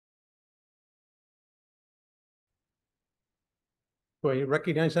Do you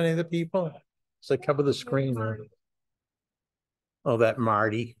recognize any of the people? So cover the screen there. Oh, that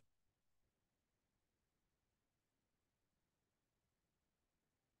Marty.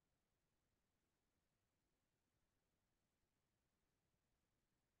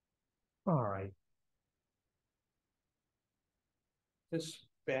 All right. This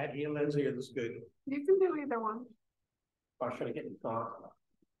bad here, Lindsay, or this good? You can do either one. Or should I get in front?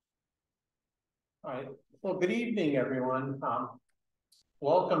 All right. Well, good evening, everyone.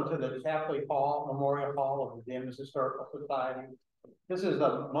 Welcome to the Tapley Hall, Memorial Hall of the Danvers Historical Society. This is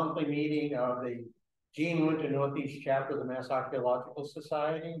a monthly meeting of the Gene Winter Northeast chapter of the Mass Archaeological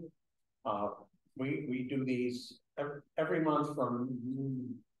Society. We do these every month from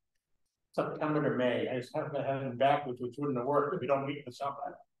September to May. I just have to have them backwards, which wouldn't have worked if we don't meet in the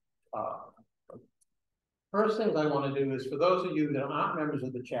summer. First things I want to do is, for those of you that aren't members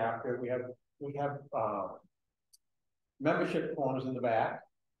of the chapter, we have membership forms in the back.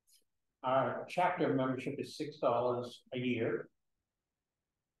 Our chapter membership is $6 a year.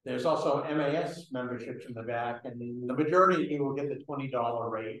 There's also MAS memberships in the back, and the majority of you will get the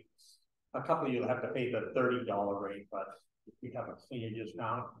 $20 rate. A couple of you will have to pay the $30 rate, but we have a senior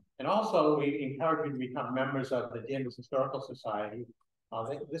discount. And also, we encourage you to become members of the Danvers Historical Society.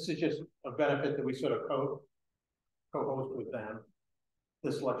 This is just a benefit that we sort of co-host with them,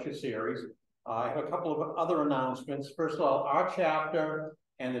 this lecture series. I have a couple of other announcements. First of all, our chapter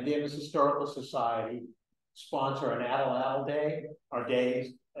and the Danvers Historical Society sponsor an Adel Day, or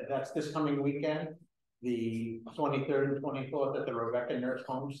days. That's this coming weekend, the 23rd and 24th at the Rebecca Nurse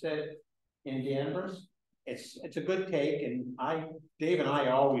Homestead in Danvers. It's a good take, and Dave and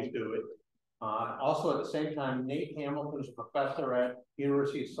I always do it. Also, at the same time, Nate Hamilton is a professor at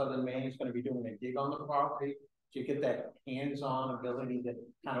University of Southern Maine. He's going to be doing a dig on the property, so you get that hands-on ability to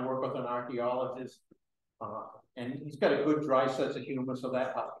kind of work with an archaeologist. And he's got a good dry sense of humor, so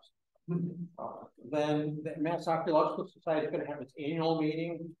that helps. Then the Mass Archaeological Society is going to have its annual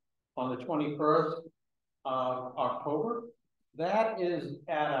meeting on the 21st of October. That is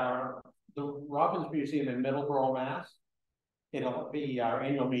at the Robbins Museum in Middleborough, Mass. It'll be our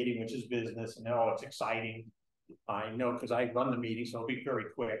annual meeting, which is business, and it's exciting. I know because I run the meeting, so it'll be very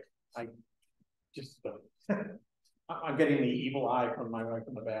quick. I'm getting the evil eye from my wife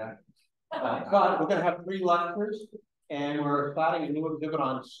in the back. But we're going to have 3 lectures, and we're starting a new exhibit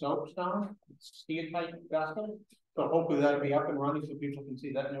on soapstone, steatite vessel. So hopefully that'll be up and running so people can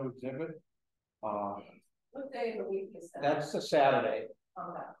see that new exhibit. What day of the week is that? That's a Saturday.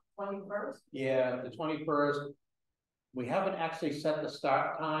 Okay. 21st? Yeah, the 21st. We haven't actually set the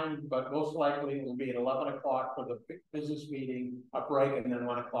start time, but most likely it will be at 11 o'clock for the business meeting, a break, and then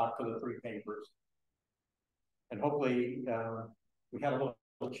 1 o'clock for the 3 papers. And hopefully, we had a little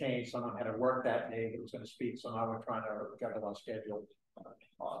change. Someone had to work that day that was going to speak, so now we're trying to juggle our schedule.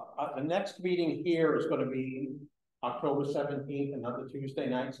 The next meeting here is going to be October 17th, another Tuesday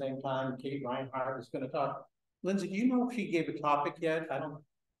night, same time. Kate Reinhardt is going to talk. Lindsay, do you know if she gave a topic yet? I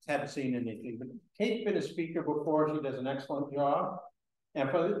haven't seen anything, but Kate's been a speaker before. She does an excellent job. And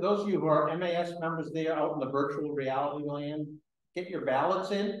for those of you who are MAS members there out in the virtual reality land, get your ballots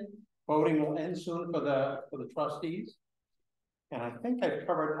in. Voting will end soon for the trustees. And I think I've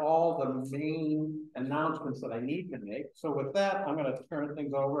covered all the main announcements that I need to make. So with that, I'm going to turn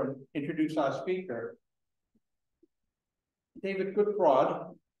things over and introduce our speaker. David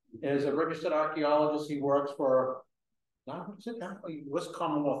Gutbrod is a registered archaeologist. He works for what's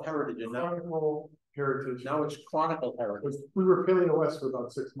Commonwealth Heritage now? Commonwealth Heritage. Now it's Chronicle Heritage. We were Paleo-West for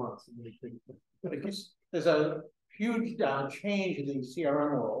about 6 months. There's a huge change in the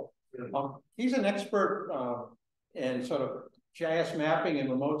CRM world. He's an expert in sort of GIS mapping and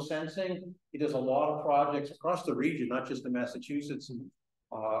remote sensing. He does a lot of projects across the region, not just in Massachusetts, and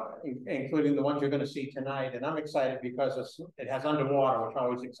including the ones you're going to see tonight. And I'm excited because it has underwater, which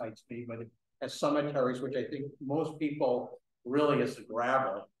always excites me, but it has cemeteries, which I think most people really is the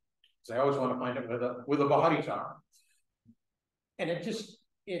gravel. Because I always want to find it where the bodies are. And it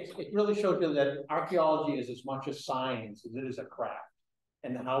really shows you that archaeology is as much a science as it is a craft,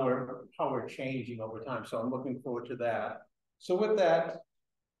 and how we're changing over time. So I'm looking forward to that. So with that,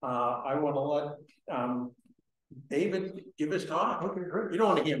 I want to let David give his talk. Okay, great. You don't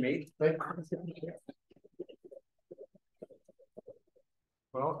want to hear me. Thank you.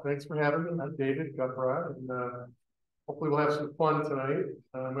 Well, thanks for having me. I'm David Gutbrod, and hopefully we'll have some fun tonight.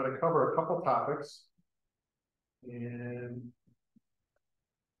 I'm going to cover a couple topics, and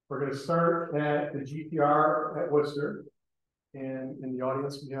we're going to start at the GPR at Worcester. And in the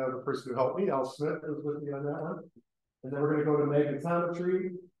audience, we have a person who helped me, Al Smith, who's with me on that one. And then we're going to go to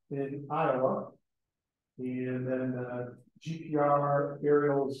magnetometry in Iowa. And then GPR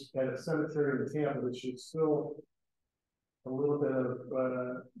aerials at a cemetery in Tampa, which is still a little bit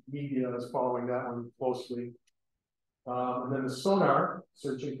of media is following that one closely. And then the sonar,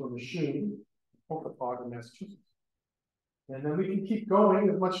 searching for machine, Ponkapoag in Massachusetts. And then we can keep going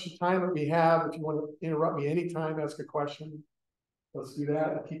as much time that we have. If you want to interrupt me anytime, ask a question, let's do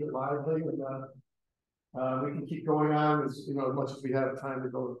that and keep it lively. And we can keep going on as as much as we have time to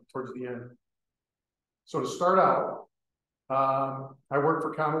go towards the end. So to start out, I work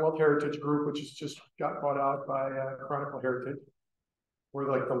for Commonwealth Heritage Group, which has just got bought out by Colonial Heritage. We're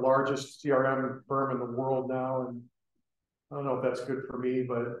like the largest CRM firm in the world now, and I don't know if that's good for me,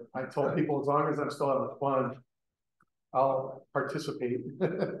 but I told people as long as I'm still having fun, I'll participate.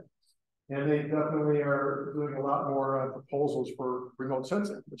 And they definitely are doing a lot more proposals for remote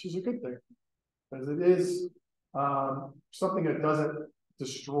sensing, which is a good thing, because it is something that doesn't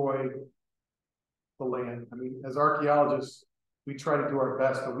destroy the land. I mean, as archaeologists, we try to do our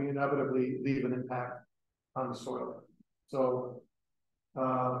best, but we inevitably leave an impact on the soil. So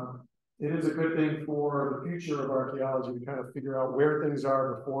it is a good thing for the future of archaeology to kind of figure out where things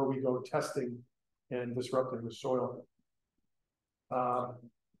are before we go testing and disrupting the soil.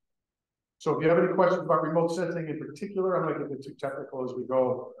 So if you have any questions about remote sensing in particular, I'm not going to get too technical as we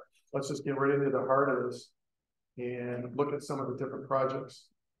go. Let's just get right into the heart of this and look at some of the different projects.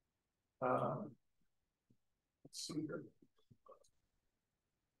 Let's see here.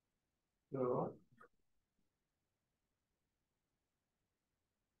 So,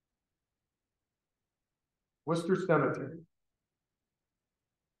 Worcester Cemetery.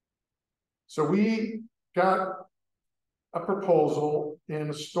 So we got a proposal and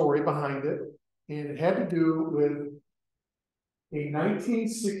a story behind it, and it had to do with a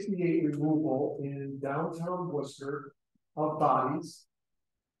 1968 removal in downtown Worcester of bodies,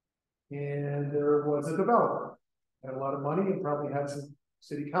 and there was a developer, had a lot of money and probably had some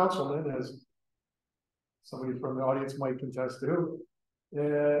city councilmen, as somebody from the audience might contest to.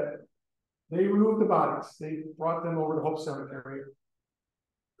 They removed the bodies. They brought them over to Hope Cemetery.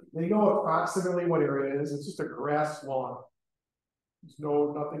 They know approximately what area it is. It's just a grass lawn. There's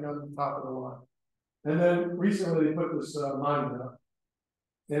nothing on the top of the lawn. And then recently they put this monument up.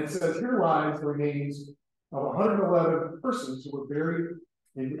 And it says, here lies the remains of 111 persons who were buried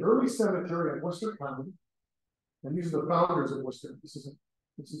in the early cemetery of Worcester County. And these are the founders of Worcester. This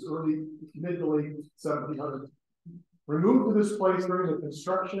is early, mid to late 1700s. Removed to this place during the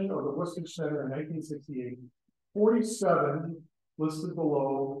construction of the Worcester Center in 1968. 47 listed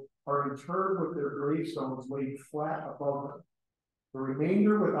below are interred with their gravestones laid flat above them. The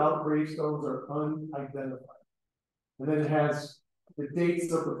remainder without gravestones are unidentified. And then it has the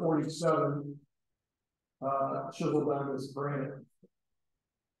dates of the 47 chiseled on this granite.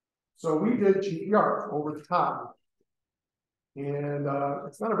 So we did GPR over the top. And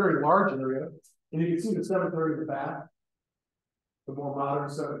it's not a very large area. And you can see the cemetery in the back, the more modern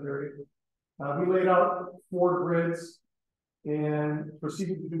cemetery. We laid out 4 grids and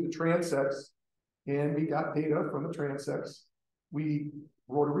proceeded to do the transects. And we got data from the transects. We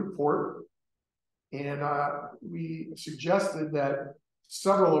wrote a report, and we suggested that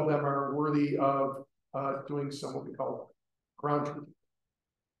several of them are worthy of doing some what we call ground truth.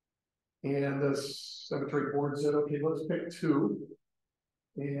 And the cemetery board said, okay, let's pick 2.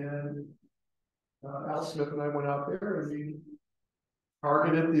 And Al Smith and I went out there and we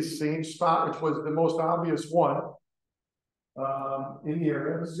targeted the same spot, which was the most obvious one in the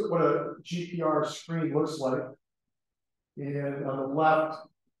area. This is what a GPR screen looks like. And on the left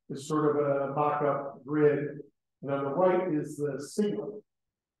is sort of a mock-up grid. And on the right is the signal.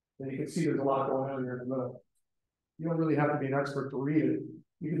 And you can see there's a lot going on here in the middle. You don't really have to be an expert to read it.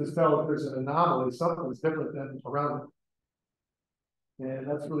 You can just tell if there's an anomaly, something that's different than around it. And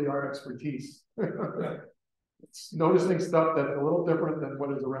that's really our expertise. It's noticing stuff that's a little different than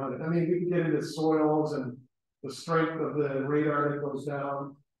what is around it. I mean, we can get into soils and the strength of the radar that goes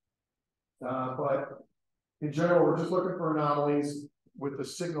down. But in general, we're just looking for anomalies with the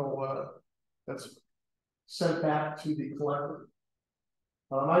signal that's sent back to the collector.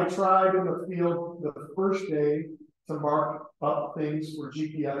 I tried in the field the first day to mark up things for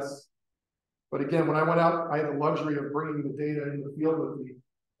GPS. But again, when I went out, I had the luxury of bringing the data in the field with me.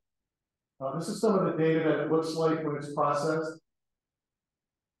 This is some of the data that it looks like when it's processed.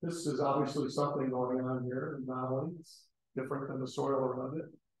 This is obviously something going on here, an anomaly. It's different than the soil around it.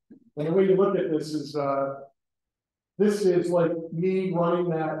 And the way you look at this is like me running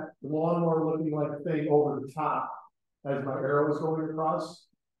that lawnmower looking like thing over the top as my arrow is going across.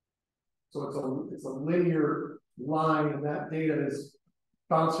 So it's a linear line, and that data is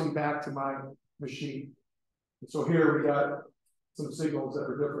bouncing back to my machine. And so here we got some signals that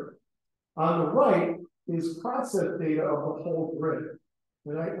are different. On the right is process data of the whole grid.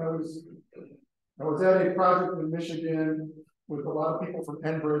 And I was at a project in Michigan with a lot of people from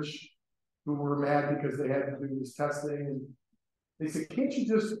Enbridge who were mad because they had to do this testing. And they said, can't you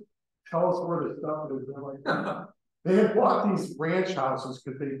just tell us where the stuff is? And I'm like, they had bought these ranch houses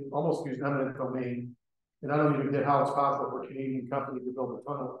because they almost used eminent domain. And I don't even get how it's possible for a Canadian company to build a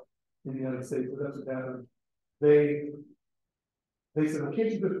tunnel in the United States, but that's what happened. They said, well,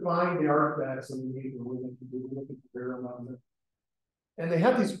 can't you just find the artifacts and we need to look at the burial mountain? And they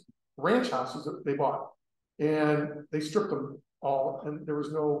had these ranch houses that they bought, and they stripped them all, and there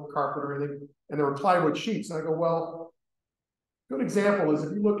was no carpet or anything, and there were plywood sheets. And I go, well, good example is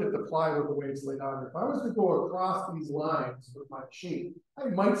if you look at the plywood the way it's laid out, if I was to go across these lines with my sheet, I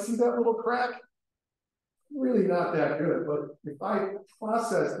might see that little crack. Really not that good, but if I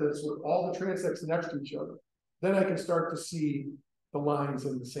process this with all the transects next to each other, then I can start to see the lines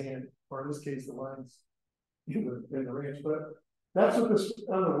in the sand, or in this case, the lines in the ranch. But that's what this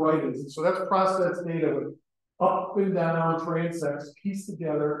on the right is. And so that's process data with up and down transects pieced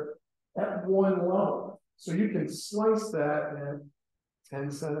together at one level. So you can slice that at 10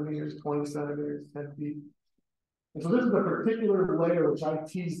 centimeters, 20 centimeters, 10 feet. And so this is a particular layer which I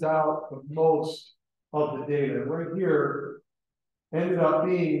teased out the most of the data. Right here ended up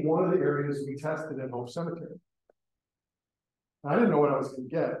being one of the areas we tested in Hope Cemetery. I didn't know what I was going to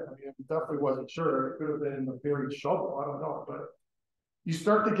get. I mean, I definitely wasn't sure. It could have been a buried shovel. I don't know. But you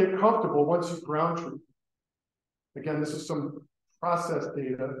start to get comfortable once you ground truth. Again, this is some process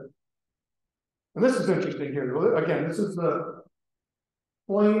data. And this is interesting here. Again, this is the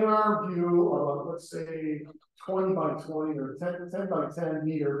planar view of, let's say, 20 by 20 or 10 by 10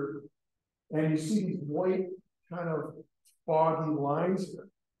 meter. And you see these white kind of foggy lines here.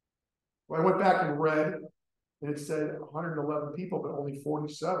 Well, I went back and read, and it said 111 people, but only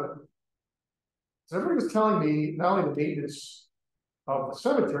 47. So everybody was telling me, not only the maintenance of the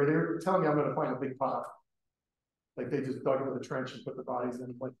cemetery, they were telling me I'm going to find a big pot. Like they just dug into the trench and put the bodies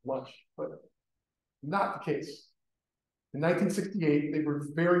in like lunch, but not the case. In 1968, they were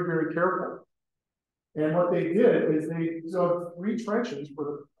very, very careful. And what they did is they dug 3 trenches for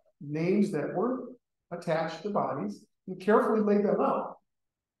the names that were attached to bodies and carefully laid them out.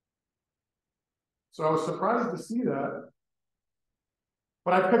 So I was surprised to see that.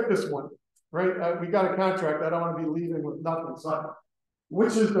 But I picked this one, right? We got a contract. I don't want to be leaving with nothing. So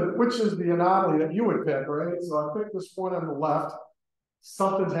which is the anomaly that you would pick, right? So I picked this one on the left.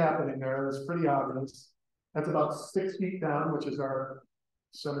 Something's happening there. It's pretty obvious. That's about 6 feet down, which is our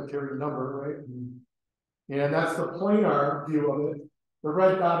cemetery number, right? And that's the planar view of it. The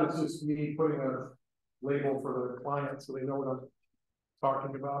red dot is just me putting a label for the client so they know what I'm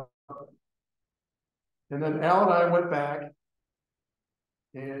talking about. And then Al and I went back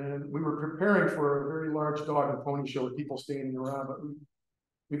and we were preparing for a very large dog and pony show with people standing around, but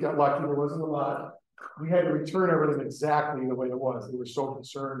we got lucky. There wasn't a lot. We had to return everything exactly the way it was. They were so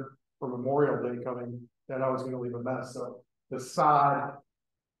concerned for Memorial Day coming that I was going to leave a mess. So the sod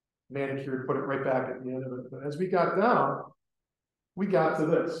manicured, put it right back at the end of it. But as we got down, we got to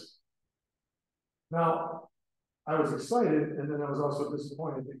this. Now, I was excited, and then I was also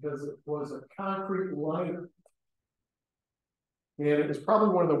disappointed because it was a concrete liner. And it was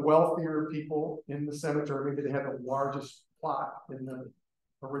probably one of the wealthier people in the cemetery. Maybe they had the largest plot in the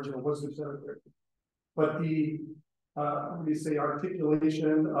original Worcester cemetery. But the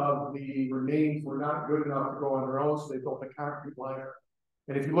articulation of the remains were not good enough to go on their own, so they built a concrete liner.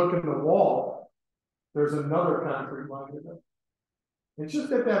 And if you look at the wall, there's another concrete liner there. And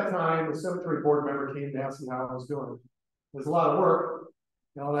just at that time, the cemetery board member came to ask me how I was doing. There's a lot of work.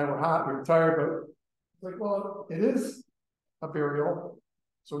 Al and I were hot, we were tired, but it's like, well, it is a burial.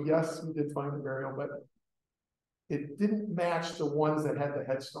 So yes, we did find a burial, but it didn't match the ones that had the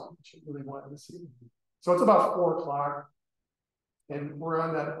headstone, which I really wanted to see. So it's about 4 o'clock, and we're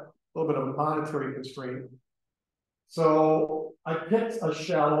on that little bit of a monetary constraint. So I picked a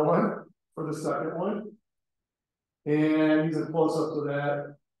shallow one for the second one. And these are close-ups of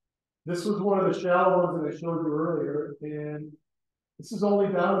that. This was one of the shallow ones that I showed you earlier. And this is only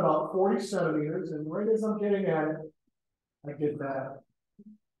down about 40 centimeters. And right as I'm getting at it, I get that.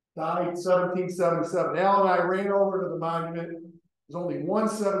 Died 1777. Al and I ran over to the monument. There's only one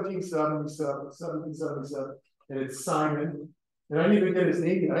 1777, and it's Simon. And I didn't even get his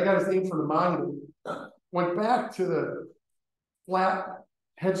name yet. I got his name from the monument. Went back to the flat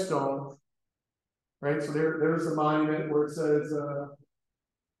headstone. Right, so there's a monument where it says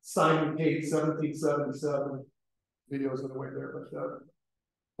Simon Gate, 1777. Videos on the way there, but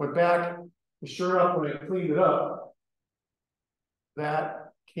went back, And sure enough, when I cleaned it up,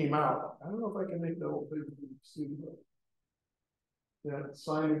 that came out. I don't know if I can make the whole thing see that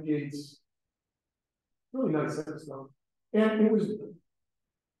sign gates. Really nice sandstone. And it was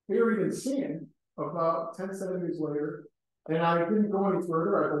buried in sand about 10 centimeters later. And I didn't go any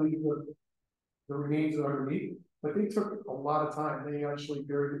further. I believe the remains are underneath, but they took a lot of time. They actually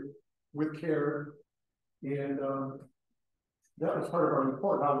buried it with care. And that was part of our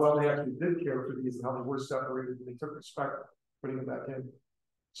report, how well they actually did care for these and how they were separated and they took respect putting them back in.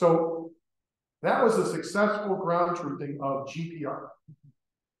 So that was a successful ground truthing of GPR.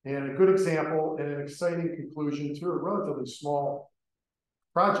 And a good example and an exciting conclusion to a relatively small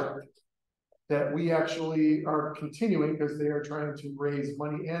project that we actually are continuing because they are trying to raise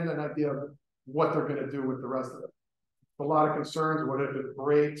money and an idea of what they're going to do with the rest of it. A lot of concerns, what if it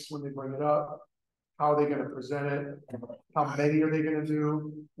breaks when they bring it up? How are they going to present it? How many are they going to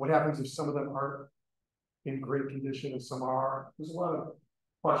do? What happens if some of them aren't in great condition and some are? There's a lot of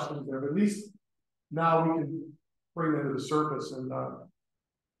questions there, but at least now we can bring them to the surface and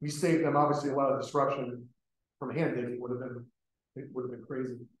we saved them obviously a lot of disruption from hand digging. It would have been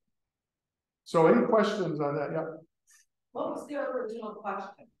crazy. So any questions on that? Yeah. What was their original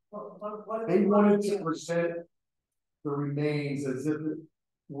question? What They wanted to present the remains as if it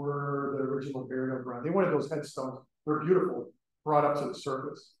were the original burial ground. They wanted those headstones. They're beautiful, brought up to the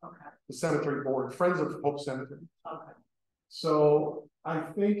surface. Okay. The cemetery board, Friends of Hope Cemetery. Okay. So I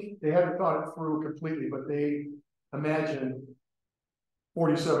think they haven't thought it through completely, but they imagined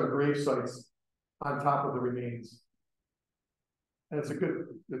 47 grave sites on top of the remains. And it's a good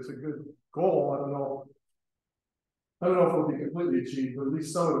goal. I don't know if it'll be completely achieved, but at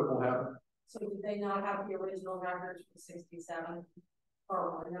least some of it will happen. So did they not have the original records for 67?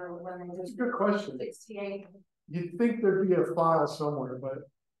 Or when they That's a good question. 68? You'd think there'd be a file somewhere, but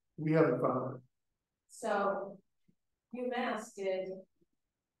we haven't found it. So UMass did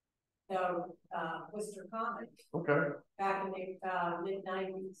the Worcester Common. Okay. Back in the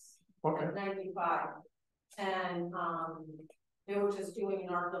mid-90s. Okay. 95. And they were just doing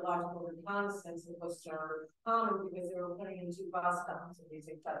an archaeological reconnaissance of Worcester Common because they were putting in 2 bus stops and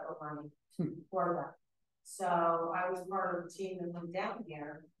using federal money for that. So I was part of the team that went down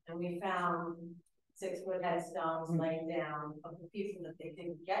here and we found 6-foot headstones laying down of the people that they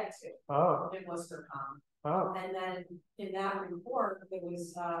didn't get to in Worcester Common. And then in that report that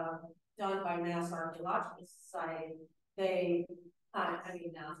was done by Mass Archaeological Society, they,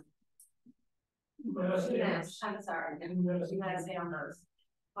 UMass, I'm sorry, UMass Amherst,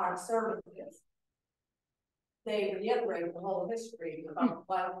 our services. They reiterate the whole history about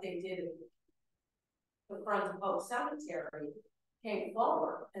what they did in the front of Hope Cemetery, came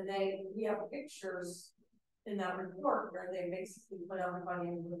forward, and we have pictures in that report where they basically put everybody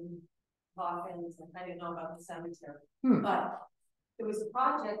in coffins, and I didn't know about the cemetery, but it was a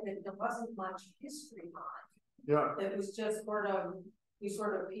project that there wasn't much history on. Yeah. It was just we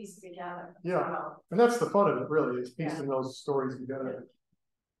sort of pieced together. Yeah. And that's the fun of it, really, is piecing those stories together.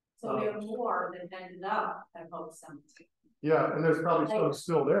 So there are more that ended up at Hope Cemetery. Yeah, and there's probably some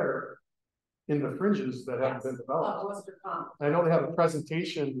still there in the fringes that haven't been developed. I know they have a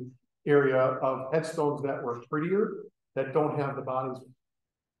presentation area of headstones that were prettier that don't have the bodies.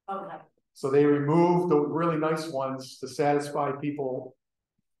 Okay. So they removed the really nice ones to satisfy people.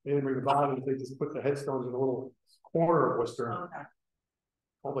 They didn't bring the bodies, they just put the headstones in a little corner of Worcester. Okay.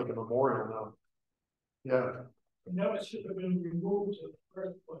 Called like a memorial now. Yeah. And that should have been removed in the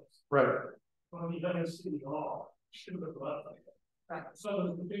first place. Right. From the United City Hall. Should have been left like that. Right.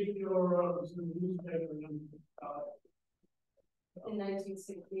 So the big hero was in the newspaper in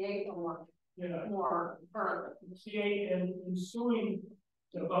 1968 or yeah. more currently. 68 and ensuing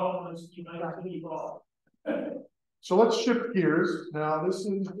developments in the United City Hall. So let's shift gears. Now, this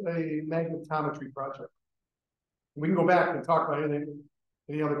is a magnetometry project. We can go back and talk about anything.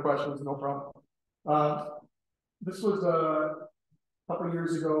 Any other questions? No problem. This was a couple of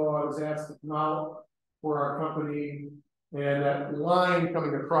years ago. I was asked to come out for our company, and that line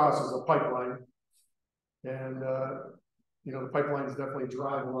coming across is a pipeline. And, you know, the pipelines definitely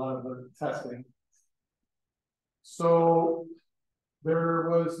drive a lot of the testing. So there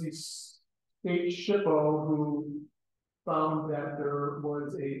was the state SHPO who found that there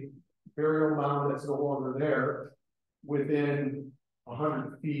was a burial mound that's no longer there within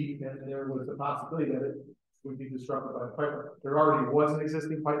 100 feet, and there was a possibility that it would be disrupted by a pipeline. There already was an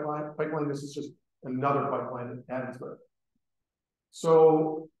existing pipeline. This is just another pipeline added to it.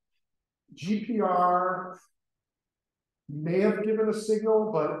 So GPR may have given a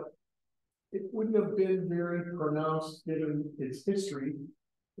signal, but it wouldn't have been very pronounced given its history.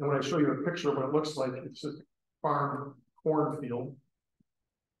 And when I show you a picture of what it looks like, it's just a farm cornfield.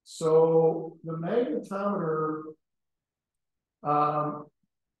 So the magnetometer,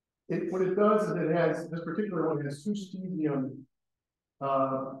 what it does is it has, this particular one has 2 cesium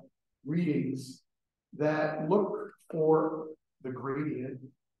readings that look for the gradient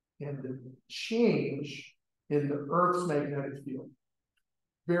and the change in the Earth's magnetic field.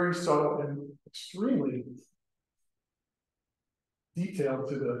 Very subtle and extremely detailed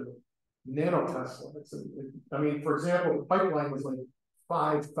to the nanotesla. I mean, for example, the pipeline was like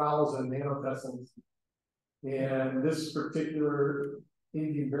 5,000 nanoteslas, and this particular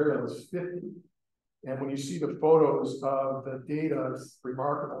Indian burial is 50. And when you see the photos of the data, it's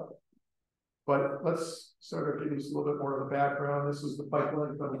remarkable. But let's sort of give you a little bit more of the background. This is the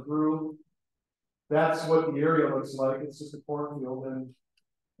pipeline coming through. That's what the area looks like. It's just a cornfield. And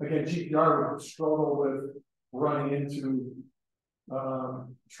again, GPR would struggle with running into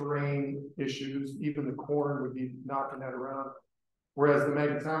terrain issues. Even the corn would be knocking that around. Whereas the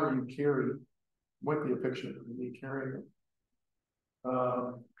magnetometer you carry might be a picture of me carrying it.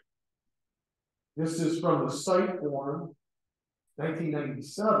 This is from the site form,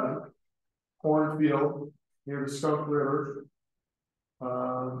 1997, cornfield near the Skunk River.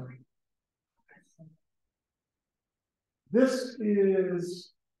 This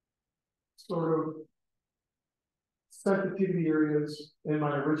is sort of sensitivity areas in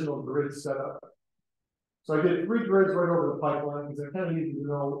my original grid setup. So I did 3 grids right over the pipeline because I kind of need to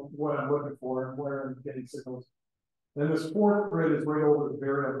know what I'm looking for and where I'm getting signals. Then this 4th grid is right over the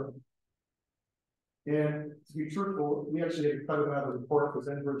burial. And to be truthful, we actually had to cut it out of the report because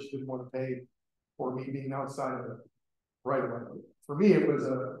Enbridge didn't want to pay for me being outside of the right away. For me, it was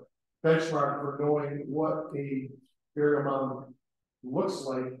a benchmark for knowing what a burial mound looks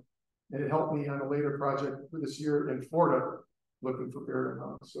like, and it helped me on a later project for this year in Florida looking for burial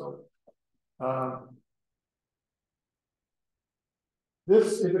mounds. So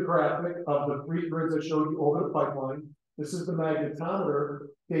this is a graphic of the 3 grids I showed you over the pipeline. This is the magnetometer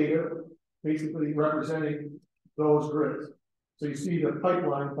data, basically representing those grids. So you see the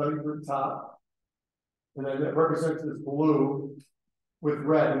pipeline cutting through the top, and then it represents this blue with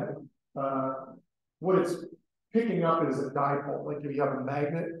red. What it's picking up is a dipole. Like if you have a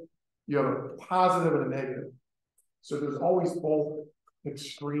magnet, you have a positive and a negative. So there's always both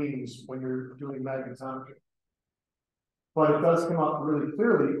extremes when you're doing magnetometry. But it does come out really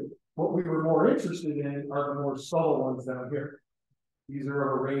clearly. What we were more interested in are the more subtle ones down here. These are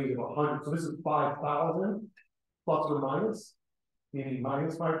of a range of 100. So this is 5,000 plus or minus, meaning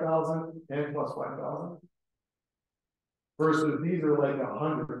minus 5,000 and plus 5,000. Versus these are like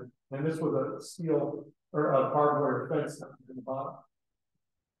 100. And this was a steel or a barbed wire fence down in the bottom.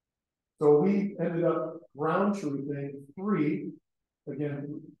 So we ended up ground truthing 3,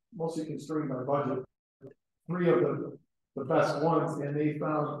 again, mostly constrained by budget, 3 of the best ones, and they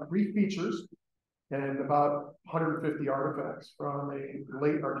found 3 features and about 150 artifacts from a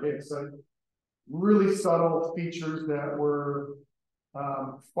late archaic site. Really subtle features that were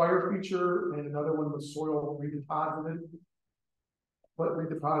fire feature, and another one was soil redeposited, but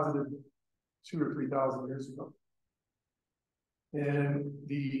redeposited 2,000 or 3,000 years ago. And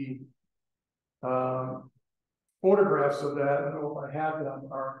the photographs of that, I don't know if I have them,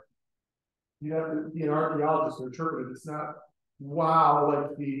 are, you have to be an archaeologist to interpret it. It's not wow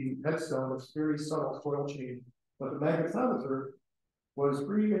like the headstone. It's very subtle soil change, but the magnetometer was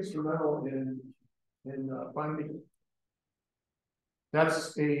pretty instrumental in finding it.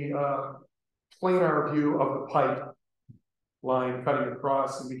 That's a planar view of the pipe line cutting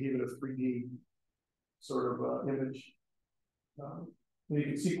across, and we gave it a 3D sort of image. And you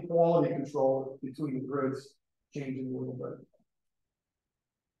can see quality control between the grids changing a little bit.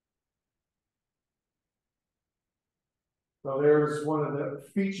 So there's one of the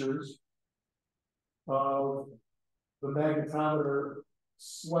features of the magnetometer,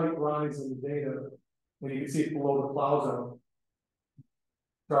 slight rise in the data, and you can see it below the plow zone.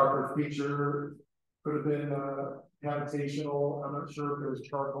 Darker feature, could have been habitational. I'm not sure if there was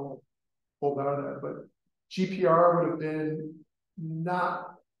charcoal pulled out of that, but GPR would have been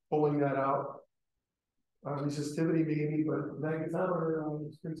not pulling that out. Resistivity maybe, but magnetometer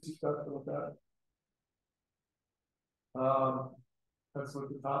is pretty successful with that. That's what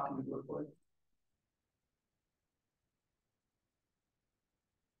the top would look like.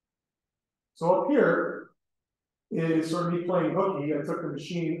 So up here is sort of me playing hooky. I took the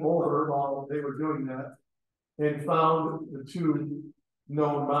machine over while they were doing that and found the 2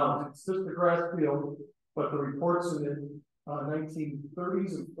 known mounds. It's just a grass field, but the reports in the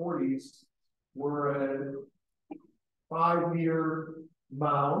 1930s and 40s were a 5-meter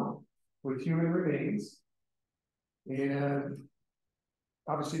mound with human remains. And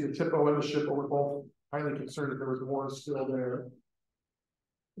obviously the TIPO and the SHPO were both highly concerned that there was more still there.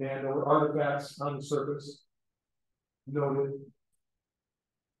 And there were artifacts on the surface noted.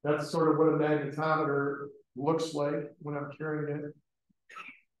 That's sort of what a magnetometer looks like when I'm carrying it.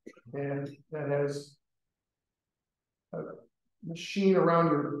 And that has a machine around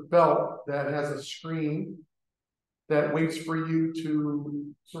your belt that has a screen that waits for you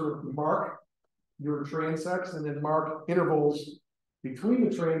to sort of mark your transects and then mark intervals between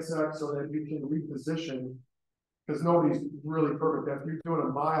the transects so that you can reposition, because nobody's really perfect. If you're doing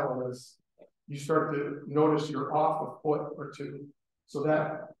a mile on this, you start to notice you're off a foot or two. So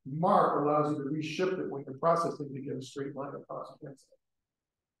that mark allows you to reshift it when you're processing to get a straight line across the transect.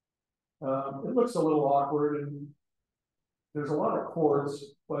 It looks a little awkward and there's a lot of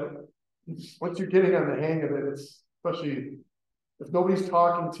chords, but once you're getting on the hang of it, it's especially if nobody's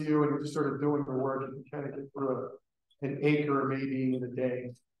talking to you and you're just sort of doing the work, you can kind of get through an acre maybe in a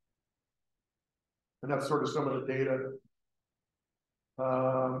day. And that's sort of some of the data.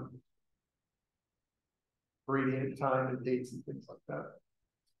 Gradient time and dates and things like that.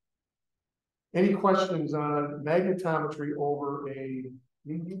 Any questions on magnetometry over a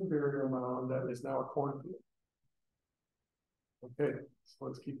medium burial mound that is now a cornfield? Okay, so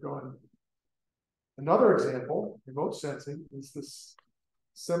let's keep going. Another example, remote sensing, is this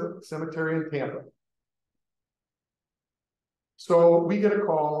cemetery in Tampa. So we get a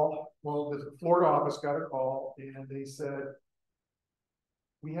call, well, the Florida office got a call, and they said,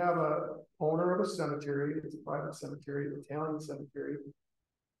 we have a owner of a cemetery, it's a private cemetery, an Italian cemetery,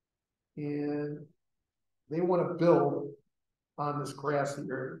 and they want to build on this grassy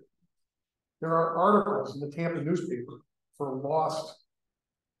area. There are articles in the Tampa newspaper for lost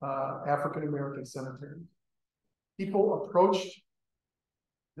African-American cemeteries. People approached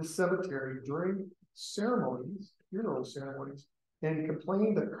this cemetery during ceremonies, funeral ceremonies, and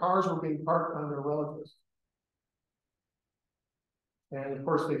complained that cars were being parked on their relatives. And of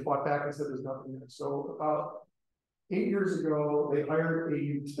course, they fought back and said there's nothing there. So about 8 years ago, they hired a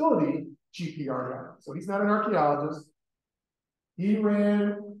utility GPR guy. So he's not an archaeologist. He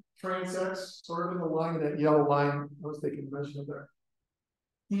ran transects sort of in the line of that yellow line. I was taking a measurement there.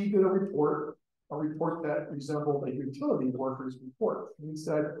 He did a report that resembled a utility worker's report. And he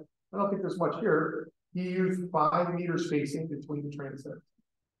said, I don't think there's much here. He used 5 meter spacing between the transects.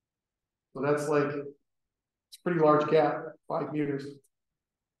 So that's like, it's a pretty large gap, 5 meters.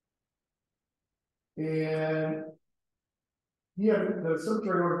 And the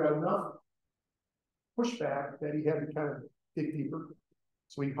cemetery owner got enough pushback that he had to kind of dig deeper.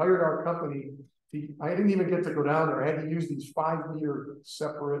 So he hired our company. I didn't even get to go down there. I had to use these 5 meter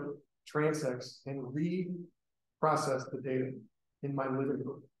separate transects and reprocess the data in my living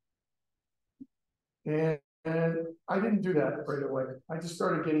room. And I didn't do that right away. I just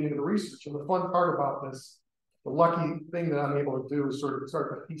started getting into the research. And the fun part about this, the lucky thing that I'm able to do is sort of start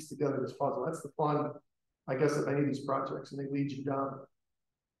to piece together this puzzle. That's the fun, I guess, of any of these projects. And they lead you down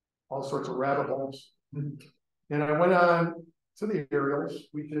all sorts of rabbit holes. And I went on to the aerials.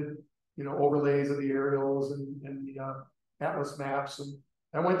 We did, overlays of the aerials and the atlas maps. And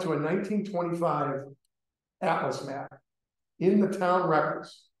I went to a 1925 atlas map in the town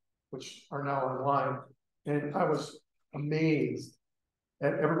records, which are now online. And I was amazed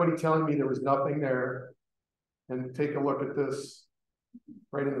at everybody telling me there was nothing there. And take a look at this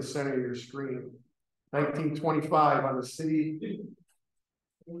right in the center of your screen. 1925 on the city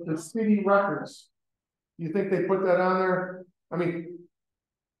records. Do you think they put that on there? I mean,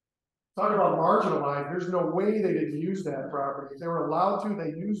 talk about marginalized. There's no way they didn't use that property. If they were allowed to, they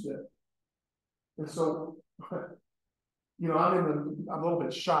used it. And so, I'm a little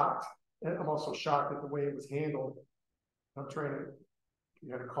bit shocked. And I'm also shocked at the way it was handled. I'm trying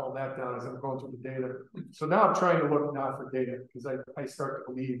to calm that down as I'm going through the data. So now I'm trying to look now for data because I start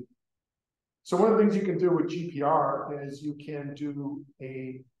to believe. So one of the things you can do with GPR is you can do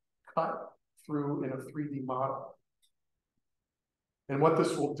a cut through in a 3D model. And what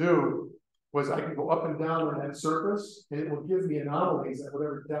this will do was I can go up and down on that surface and it will give me anomalies at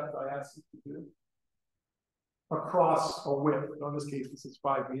whatever depth I ask it to do across a width. In this case, this is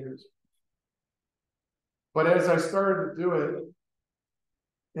 5 meters. But as I started to do it,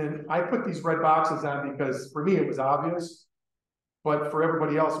 and I put these red boxes on because for me it was obvious, but for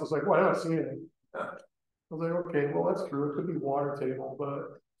everybody else it was like, well, I don't see anything. I was like, okay, well, that's true. It could be water table,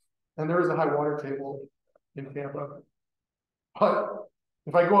 and there is a high water table in Tampa. But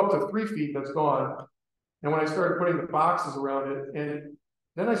if I go up to 3 feet, that's gone. And when I started putting the boxes around it, and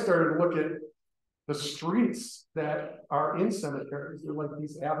then I started to look at the streets that are in cemeteries, they're like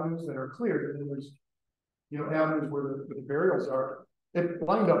these avenues that are cleared, and then there's, you know, avenues where the burials are. It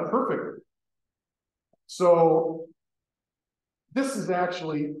lined up perfectly. So this is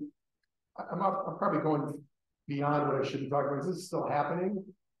actually, I'm probably going beyond what I should be talking about. This is still happening,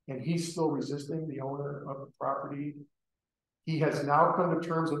 and he's still resisting, the owner of the property. He has now come to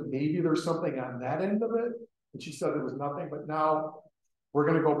terms with maybe there's something on that end of it, and she said there was nothing, but now we're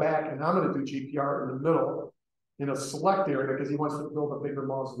going to go back, and I'm going to do GPR in the middle, in a select area, because he wants to build a bigger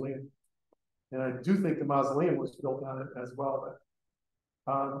mausoleum. And I do think the mausoleum was built on it as well.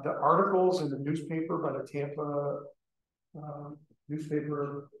 But the articles in the newspaper by the Tampa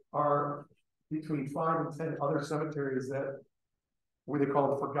newspaper are between 5 and 10 other cemeteries that, where they call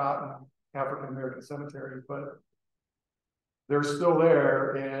them forgotten African-American cemeteries, but they're still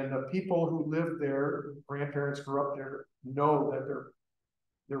there. And the people who lived there, grandparents grew up there, know that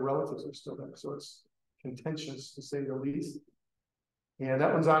their relatives are still there. So it's contentious, to say the least. And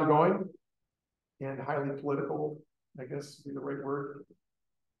that one's ongoing and highly political, I guess would be the right word.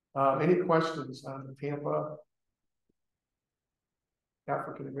 Any questions on the Tampa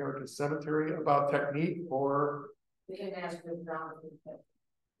African American Cemetery about technique? Or We didn't ask for ground truth, but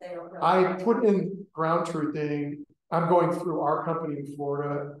they don't really. I put in ground truthing. I'm going through our company in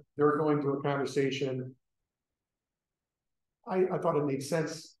Florida. They're going through a conversation. I thought it made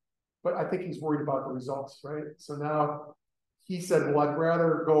sense, but I think he's worried about the results, right? So now he said, well, I'd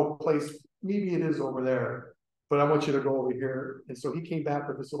rather go place, maybe it is over there, but I want you to go over here. And so he came back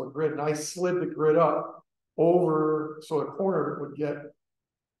with this little grid, and I slid the grid up over so the corner would get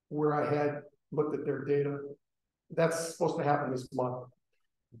where I had looked at their data. That's supposed to happen this month.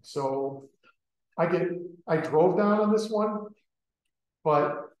 So I drove down on this one,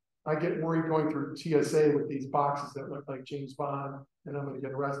 but I get worried going through TSA with these boxes that look like James Bond, and I'm going to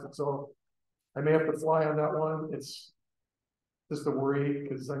get arrested. So I may have to fly on that one. It's just a worry,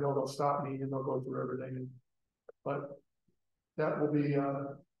 because I know they'll stop me and they'll go through everything. But that will be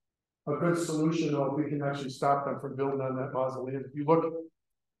a good solution, though, if we can actually stop them from building on that mausoleum. If you look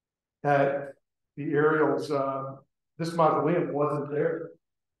at the aerials, this mausoleum wasn't there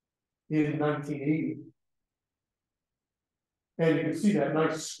in 1980. And you can see that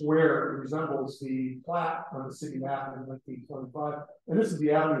nice square. It resembles the plaque on the city map in 1925. And this is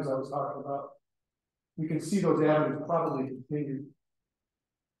the avenues I was talking about. You can see those avenues probably continued.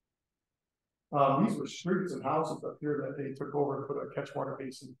 These were streets and houses up here that they took over and put a catchwater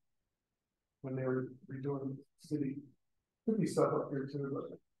basin when they were redoing the city. Could be stuff up here too,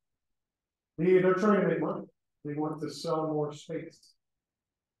 but they're trying to make money. They want to sell more space.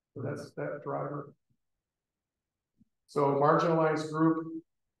 So that's that driver. So marginalized group,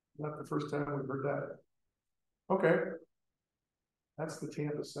 not the first time we've heard that. Okay. That's the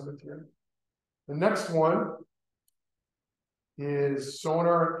Tampa Cemetery. The next one is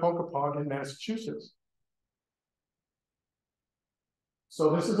Sonar at Ponkapoag in Massachusetts.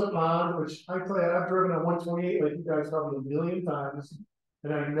 So this is a pond, which I tell you, I've driven on 128 like you guys probably a million times,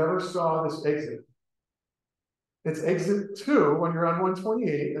 and I never saw this exit. It's exit 2 when you're on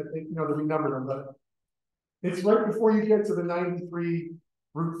 128. I think, you know, they renumber them, but it's right before you get to the 93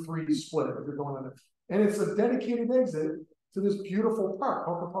 Route 3 split if you're going on it. And it's a dedicated exit to this beautiful park,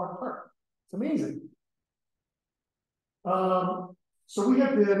 Ponkapoag Park. It's amazing. So we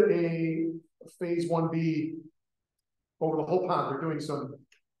have did a phase 1B over the whole pond. They're doing some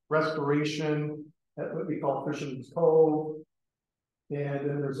restoration at what we call Fisherman's Cove. And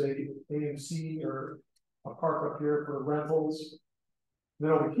then there's a AMC or a park up here for rentals. And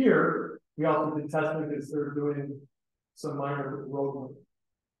then over here, we also did testing because they're doing some minor road work.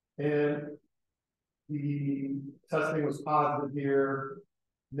 And the testing was positive here,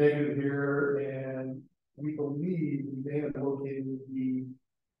 negative here, and we believe we may have located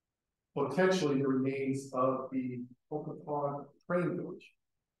potentially the remains of the Ponkapoag train village.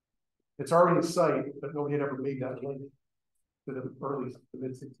 It's already a site, but nobody had ever made that link to the early, the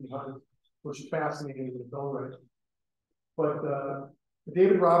mid-1600s, which is fascinating in its own right. But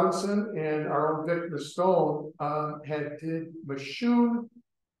David Robinson and our own Victor Stone did Machoon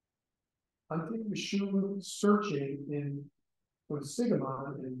hunting, Machoon searching in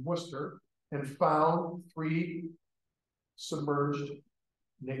Sigamon in Worcester, and found 3 submerged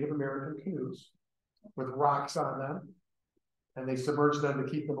Native American canoes with rocks on them, and they submerged them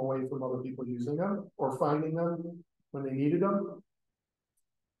to keep them away from other people using them or finding them when they needed them.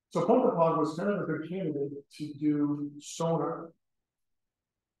 So Ponkapoag was kind of a good candidate to do sonar.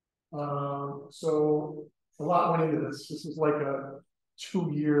 So a lot went into this. This is like a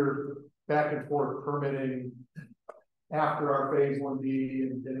 2-year back and forth permitting after our phase 1B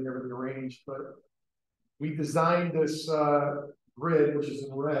and getting everything arranged. But We designed this grid, which is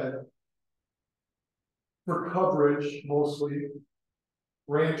in red, for coverage mostly.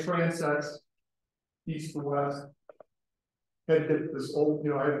 Ran transects east to west. Had this old,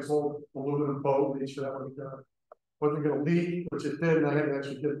 I had this old aluminum boat, made sure that wasn't going to leak, which it did, and I had to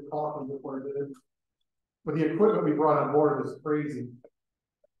actually get it caulking before I did it. But the equipment we brought on board was crazy.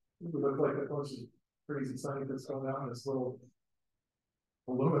 We looked like a bunch of crazy scientists going out in this little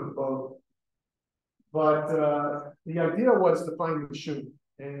aluminum boat. But the idea was to find the shoe,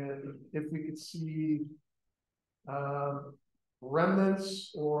 and if we could see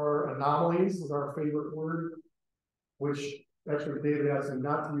remnants or anomalies is our favorite word, which actually David asked me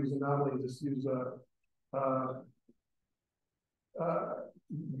not to use anomaly, just use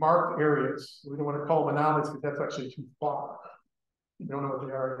marked areas. We don't want to call them anomalies because that's actually too far. You don't know what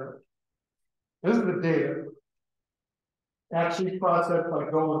they are yet. This is the data. Actually processed by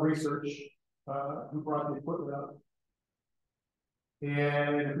Golan Research, who brought the equipment up.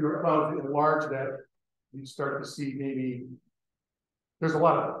 And if you were about to enlarge that, you start to see maybe there's a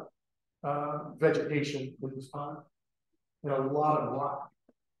lot of vegetation in this pond and a lot of rock.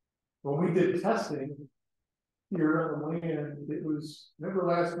 When we did testing here on the land, it was, remember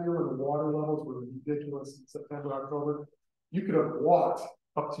last year when the water levels were ridiculous in September, October? You could have walked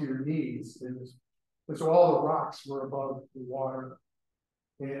up to your knees, and so all the rocks were above the water.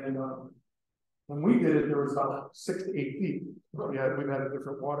 And when we did it, there was about 6 to 8 feet. We've had a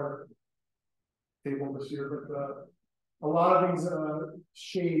different water table this year, but a lot of these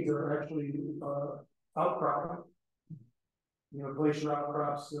shades are actually outcropping. Glacier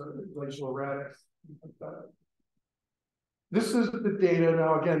outcrops, glacial erratics, things like that. This is the data.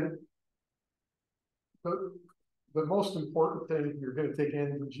 Now, again, the most important thing you're going to take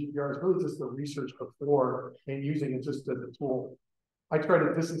in from GPR is really just the research before and using it just as a tool. I try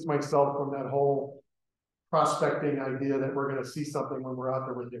to distance myself from that whole prospecting idea that we're going to see something when we're out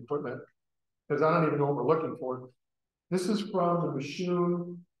there with the equipment, because I don't even know what we're looking for. This is from the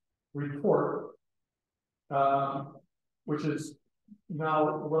Machine report, which is now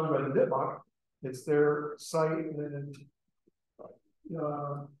run by the Ditmach. It's their site, and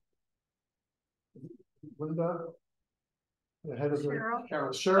Linda, the head of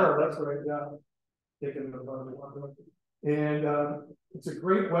Cheryl, that's right, yeah. Taking the and it's a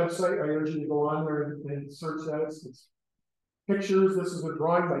great website. I urge you to go on there and search that. It's pictures. This is a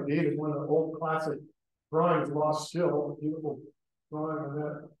drawing by David, one of the old classic drawings, Lost Still, beautiful drawing on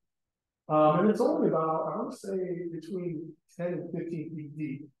that. And it's only about, I want to say, between 10 and 15 feet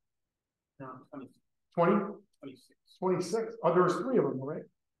deep. No, 20? 26. 26. Oh, there was 3 of them, right?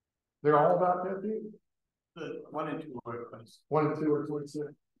 They're all about that deep? The 1 and 2 are 26. 1 and 2 are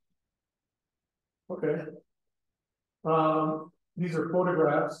 26. Okay. These are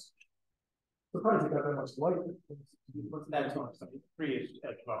photographs. Surprised you got that much light. That's not 3 is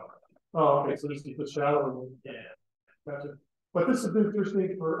at 12. Oh, okay. So this is the shallow. Yeah. Gotcha. But this is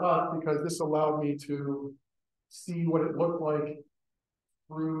interesting for us because this allowed me to see what it looked like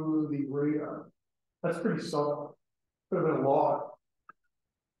through the radar. That's pretty subtle. Could have been a log,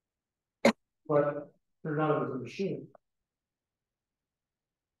 but turned out it was a machine.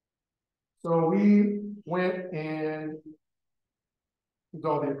 So we went and with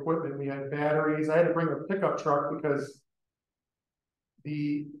all the equipment. We had batteries. I had to bring a pickup truck because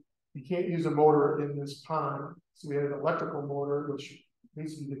you can't use a motor in this pond. So we had an electrical motor, which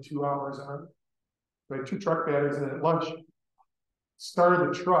basically did 2 hours on. We had 2 truck batteries, and at lunch, started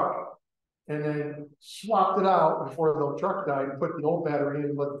the truck, and then swapped it out before the truck died and put the old battery in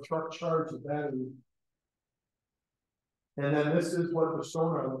and let the truck charge the battery. And then this is what the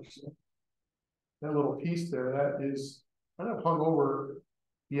sonar looks like. That little piece there, that is kind of hung over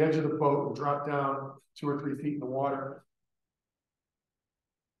the edge of the boat and dropped down 2 or 3 feet in the water.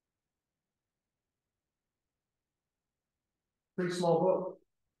 Pretty small boat,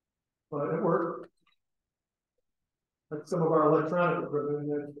 but it worked. Like some of our electronic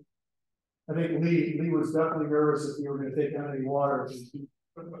equipment. I think Lee was definitely nervous if we were going to take on any water.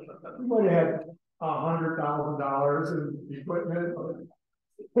 We might have had $100,000 in equipment.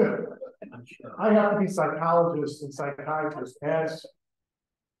 I have to be psychologist and psychiatrist as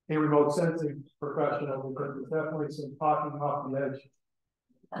a remote sensing professional, because there's definitely some talking off the edge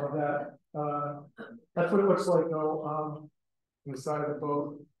of that. That's what it looks like though, on the side of the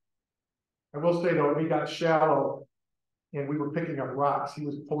boat. I will say though, we got shallow and we were picking up rocks. He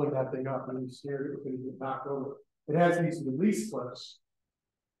was pulling that thing up and he was scared it was going to get knocked over. It has these release clips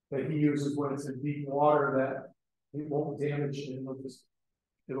that he uses when it's in deep water that it won't damage it.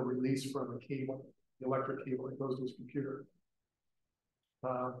 It'll release from the cable, the electric cable that goes to his computer.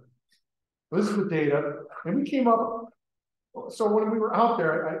 This is the data, and we came up, so when we were out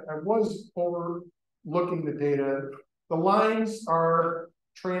there, I was overlooking the data. The lines are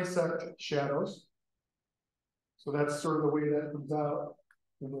transect shadows. So that's sort of the way that comes out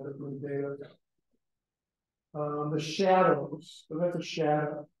in the data. The shadows, so that's a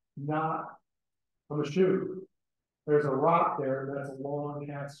shadow, not a machine. There's a rock there, and that's a long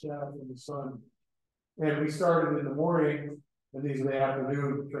cast shadow from the sun. And we started in the morning, and these are the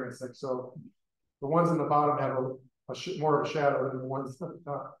afternoon transect. So the ones in the bottom have more of a shadow than the ones at the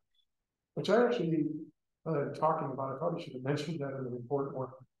top. Which I actually, talking about, I probably should have mentioned that in an important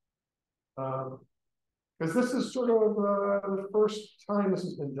one. Because this is sort of the first time this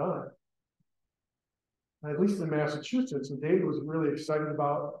has been done. At least in Massachusetts, and David was really excited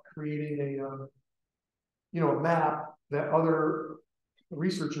about creating a map that other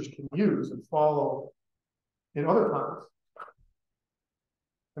researchers can use and follow in other ponds.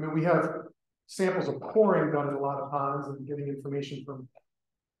 I mean, we have samples of coring done in a lot of ponds and getting information from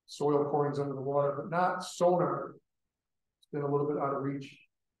soil corings under the water, but not sonar. It's been a little bit out of reach.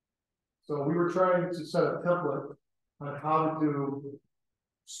 So we were trying to set a template on how to do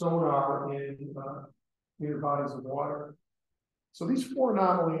sonar in near bodies of water. So these 4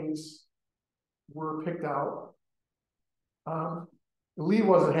 anomalies were picked out. Lee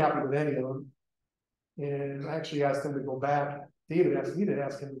wasn't happy with any of them. And I actually asked him to go back. David asked me to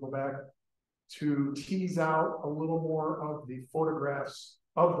ask him to go back to tease out a little more of the photographs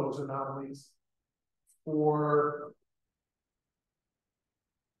of those anomalies for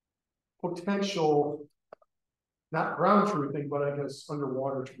potential, not ground truthing, but I guess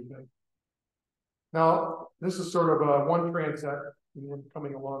underwater truthing. Now, this is sort of a one transect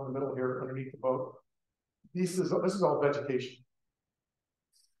coming along the middle here underneath the boat. This is all vegetation.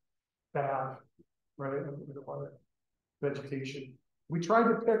 Bad, right? Vegetation. We tried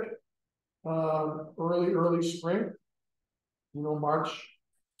to pick early spring. March,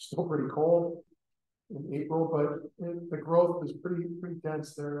 still pretty cold in April, but the growth is pretty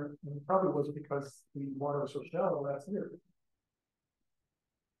dense there. And it probably was because the water was so shallow last year.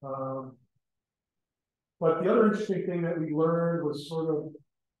 But the other interesting thing that we learned was sort of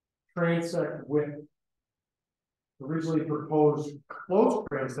transect width. Originally proposed close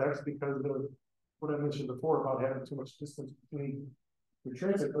transects because of what I mentioned before about having too much distance between the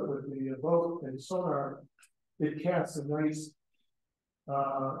transect, but with the boat and sonar, it casts a nice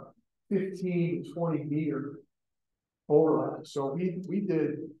 15 to 20 meter overlap. So we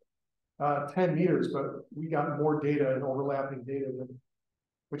did 10 meters, but we got more data and overlapping data than,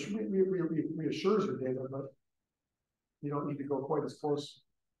 which reassures your data, but you don't need to go quite as close.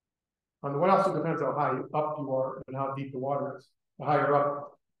 On the one also depends how high up you are and how deep the water is. The higher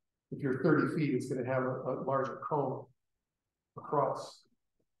up, if you're 30 feet, it's going to have a larger cone across.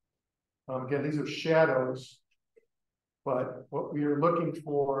 Again, these are shadows, but what we are looking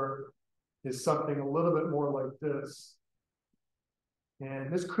for is something a little bit more like this.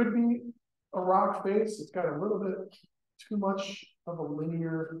 And this could be a rock face. It's got a little bit too much of a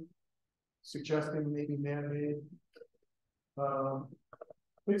linear, suggesting maybe man-made.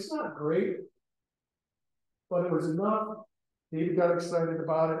 It's not great, but it was enough. David got excited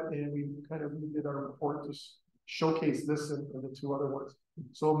about it, and we did our report to showcase this and the 2 other ones.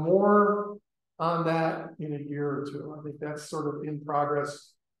 So more on that in a year or 2. I think that's sort of in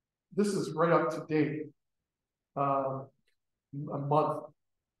progress. This is right up to date, a month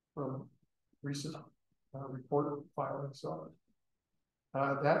from recent report filing. So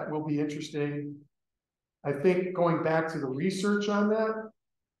that will be interesting. I think going back to the research on that,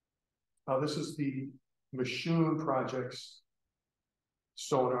 this is the Machoon Project's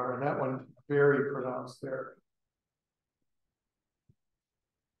sonar, and that one very pronounced there.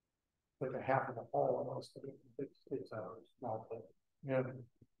 Like a half of a hole almost. It's a small boat. Yeah,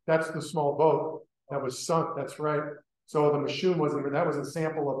 that's the small boat that was sunk. That's right. So the Machoon wasn't even, that was a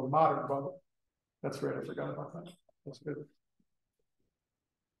sample of a modern boat. That's right. I forgot about that. That's good.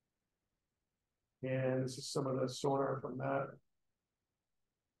 And this is some of the sonar from that.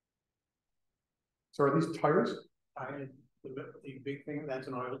 So are these tires? The big thing, that's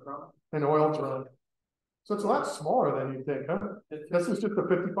an oil drum. An oil drum. So it's a lot smaller than you think, huh? This is just a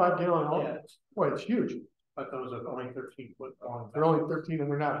 55-gallon hull. Yeah. Boy, it's huge. But those are only 13 foot long. They're only 13 and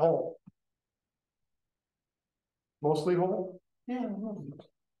they're not whole. Mostly whole? Yeah.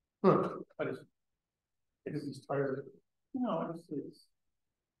 But it's these tires. No,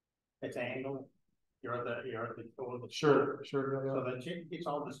 it's angled. You're at the toe of the sure. Yeah. So the it's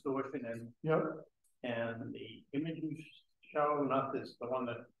all distortion and and the image you show, not this, the one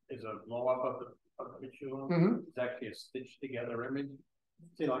that is a blow up of the Machoon. It's actually a stitched together image.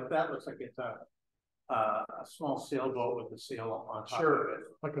 See, like that looks like it's a small sailboat with the sail on top Sure. of it.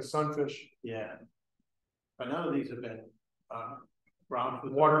 Like a sunfish. Yeah. But none of these have been, ground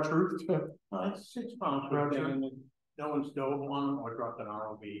with Waterproof. it's ground Ground with, truth. and no one's dove one or dropped an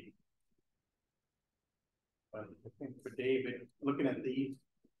ROV. But I think for David, looking at these,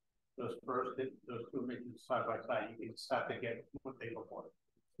 those two images side by side, you can start to get what they look like.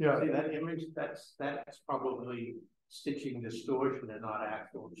 Yeah. See that image? That's probably stitching distortion and not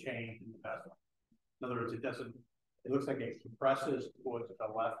actual change in the vessel. In other words, it looks like it compresses towards the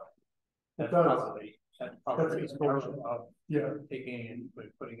left. That's probably an exposure of taking and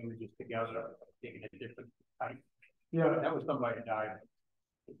putting images together, taking a different type. Yeah. That was done by a diver.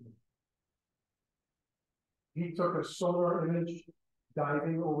 He took a sonar image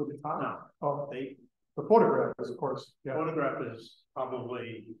diving over the top. No. Oh, The photograph is, of course. Yeah. photograph is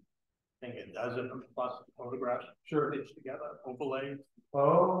probably, I think, a dozen plus photographs stitched together, overlaid.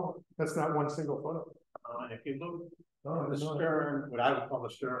 Oh, that's not one single photo. And if you look at the stern, what I would call the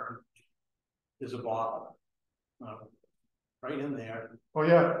stern, is a bottle. Right in there. Oh,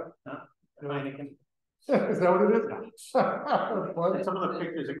 yeah. Heineken. Is that what it is? And some of the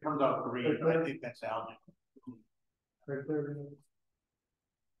pictures, it comes out green. I think that's algae. Right there.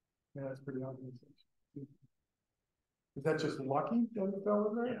 Yeah, that's pretty obvious. Is that just lucky that it fell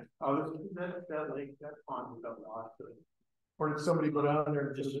in there? Yeah. Oh, that lake, that pond was up lost. Or did somebody go down there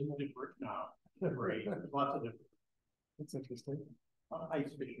and Just just? no, great. Lots of different That's interesting.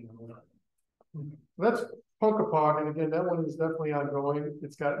 ice fishing. That's Ponkapoag, and again, that one is definitely ongoing.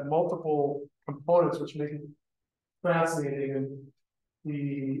 It's got multiple components which make it fascinating. And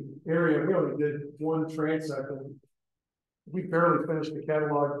the area, we only did one transect, and we barely finished the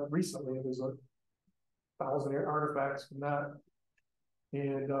catalog recently. It was 1,000 artifacts from that,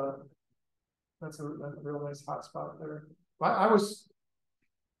 and that's a real nice hot spot there. I was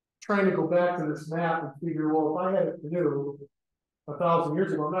trying to go back to this map and figure, well, if I had a canoe 1,000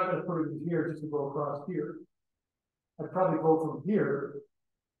 years ago, I'm not going to put it in here just to go across here. I'd probably go from here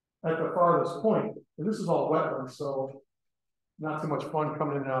at the farthest point, and this is all wetland, so not too much fun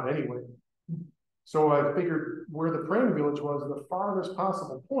coming in and out anyway. So I figured where the praying village was, the farthest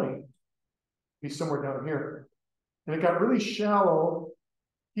possible point, be somewhere down here. And it got really shallow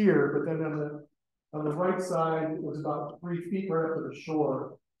here, but then on the right side, it was about 3 feet right up to the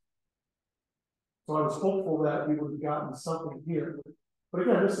shore. So I was hopeful that we would have gotten something here. But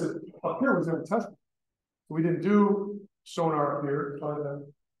again, this is up here was never tested. So we didn't do sonar up here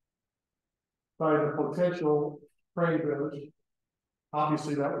by the potential praying village.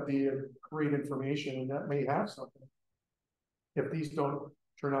 Obviously, that would be a great information, and that may have something. If these don't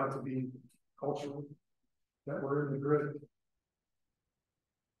turn out to be cultural, that were in the grid.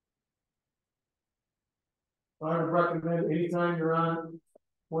 I would recommend anytime you're on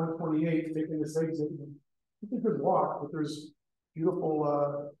 128, taking this exit. It's a good walk, but there's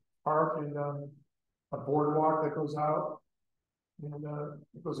beautiful park and a boardwalk that goes out, and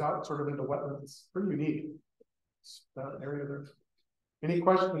it goes out sort of into wetlands. It's pretty unique. That area there. Any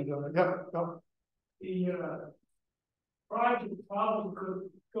questions? Yeah, no. The project probably could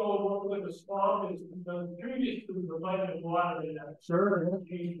go with the swamp is because previous to the line of water in that. Sure,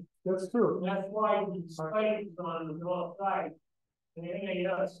 yeah. That's true. That's why the site is on the north side. And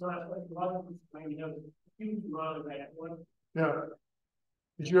NAS, not like a lot of people, have a huge amount of that one. Yeah.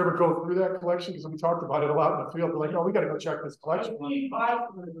 Did you ever go through that collection? Because we talked about it a lot in the field. We're like, oh, we got to go check this collection.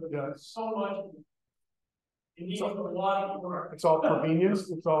 Yeah. So much. It needs a lot of work. It's all convenience.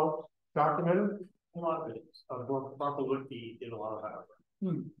 It's all documented. A lot of it. Ponkapoag did a lot of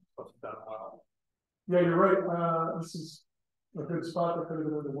that. Yeah, you're right. This is a good spot that could have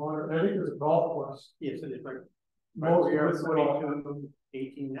been underwater. And I think there's a golf course. Yes, it is right. Most we are of it's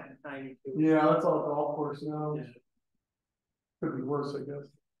 1892. Yeah, that's all golf course now. Yeah. Could be worse, I guess.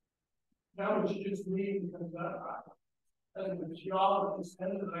 That was just me because as a geologist,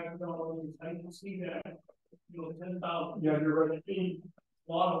 and I can see that, 10,000. Yeah, you're right. A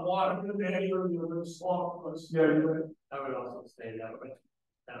lot of water in that area, really soft. Yeah, you're right. I would also say that, but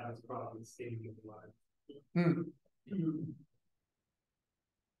that was probably saving the line.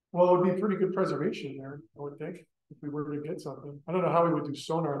 Well, it would be pretty good preservation there, I would think, if we were to get something. I don't know how we would do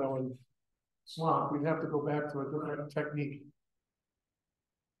sonar though in swamp. We'd have to go back to a different technique.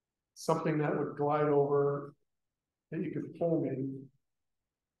 Something that would glide over, that you could pull maybe.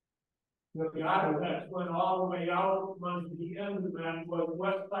 The artifacts went all the way out, on the end of that was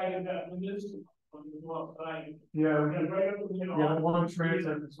west side of that peninsula, on the north side. Yeah, And right up in the yeah, one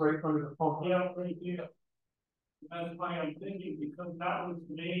transit is right under the pump. Yeah, right there. That's why I'm thinking, because that was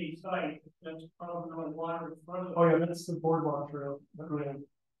the main site, that's probably on water in front of it. Oh, yeah, that's the boardwalk trail. Okay.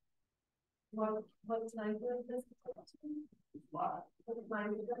 What time is this? Wow. What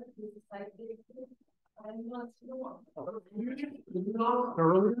time is this? I'm not sure. The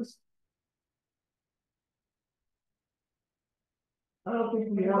earliest? I don't think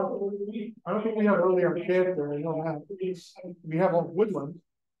we have early arcade there, I know that. We have a woodland.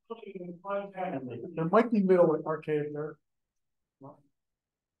 There might be middle arcade there.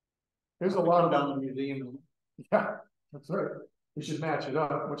 There's a lot of down the museum. Yeah, that's right. We should match it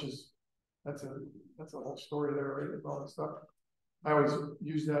up, that's a whole story there, right? With all that stuff. I always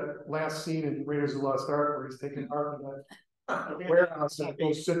use that last scene in Raiders of the Lost Ark where he's taking part in that warehouse and it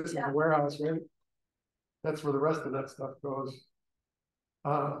goes sits in the warehouse, right? That's where the rest of that stuff goes.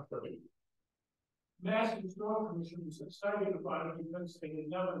 Mass Historical Commission was excited about it because they had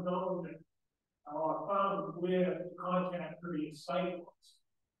never known that found where the contact period site was.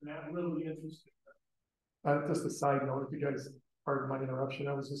 And that really interesting. Just a side note, if you guys pardon my interruption,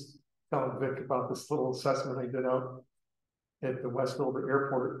 I was just telling Vic about this little assessment I did out at the Westover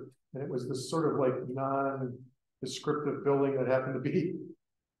Airport, and it was this sort of like non-descriptive building that happened to be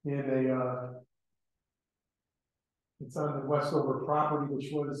in a it's on the Westover property,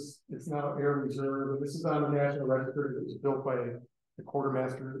 it's now air reserve, and this is on the National Register. It was built by the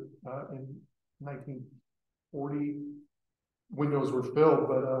quartermaster in 1940. Windows were filled,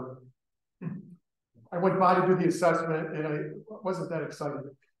 but I went by to do the assessment and I wasn't that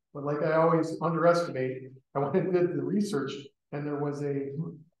excited, but like I always underestimate, I went and did the research and there was a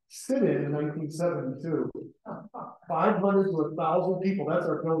sit-in 1972, 500 to 1,000 people. That's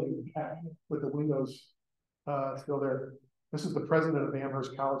our building with the windows still there. This is the president of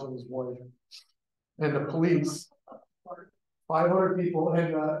Amherst College and his wife and the police, 500 people.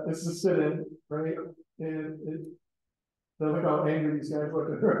 And this is a sit-in, right? And look how angry these guys look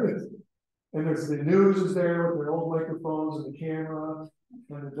at her. And there's the news is there with their old microphones and the camera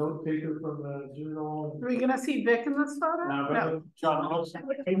and the note taker from the journal. Are we gonna see Vic in this photo? No. John looks like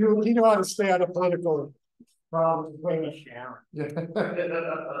And you know how to stay out of political problems. Sharon. Yeah.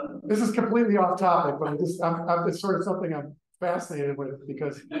 This is completely off topic, but it's sort of something I'm fascinated with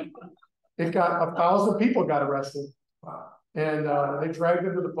because it got 1,000 people got arrested. Wow. And they dragged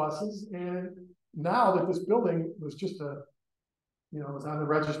them to the buses. And now that this building was just it was on the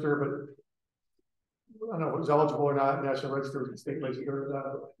register, but I don't know if it was eligible or not, National Register, state register,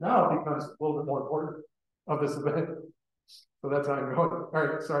 now it becomes a little bit more important of this event. So that's how I'm going. All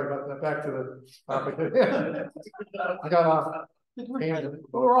right, sorry about that. Back to the topic. I got off tangent.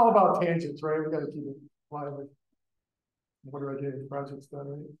 But we're all about tangents, right? We got to keep it lively. What do I get? Projects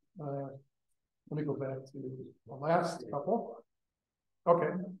done, right? Let me go back to the last couple. Okay.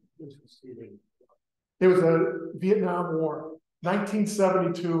 It was a Vietnam War.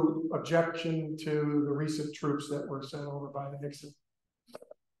 1972 objection to the recent troops that were sent over by the Nixon,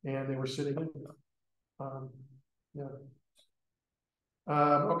 and they were sitting in.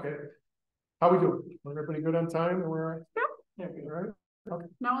 Okay. How we doing? Everybody good on time? Or yeah, good, right? Okay.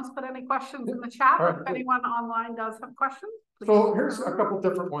 No one's put any questions in the chat. Right. If anyone online does have questions, please. So here's a couple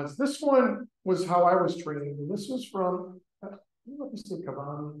different ones. This one was how I was trained, and this was from let me say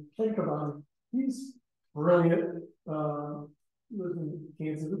Cavani. Ken Cavani. He's brilliant. He lives in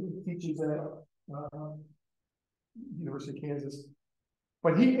Kansas. He teaches at University of Kansas,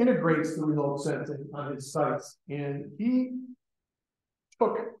 but he integrates the remote sensing on his sites, and he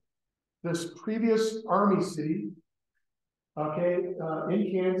took this previous Army city, okay,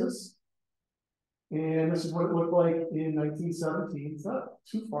 in Kansas, and this is what it looked like in 1917. It's not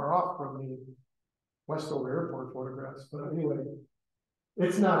too far off from the Westover Airport photographs, but anyway,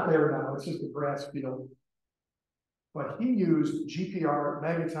 it's not there now. It's just a grass field. But he used GPR,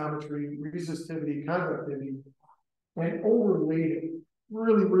 magnetometry, resistivity, conductivity, and overlaid it.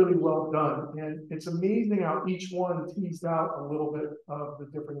 Really, really well done. And it's amazing how each one teased out a little bit of the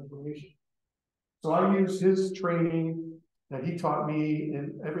different information. So I use his training that he taught me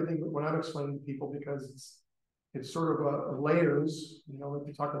and everything when I'm explaining to people, because it's sort of a layers, like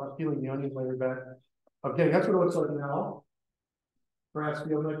you talk about peeling the onion layer back. Okay, that's what it looks like now. Grass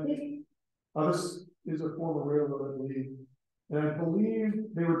field like this. This is a former railroad, I believe. And I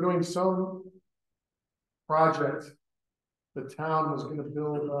believe they were doing some project. The town was going to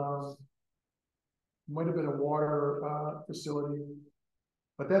build, might have been a water facility.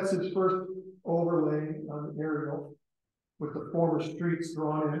 But that's his first overlay on the aerial with the former streets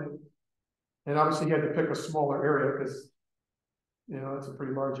drawn in. And obviously he had to pick a smaller area because, it's a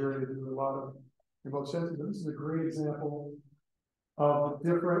pretty large area to do a lot of remote sensing. But this is a great example of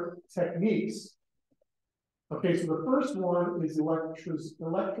the different techniques Okay, so the first one is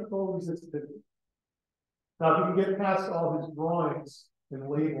electrical resistivity. Now, if you can get past all his drawings and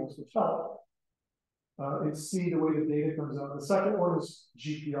labels, which help, and see the way the data comes out. The second one is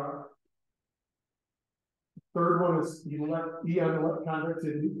GPR. The third one is EM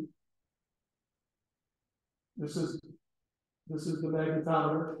conductivity. This is the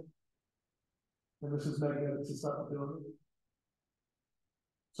magnetometer, and this is magnetic susceptibility.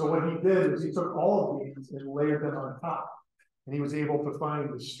 So what he did is he took all of these and layered them on top, and he was able to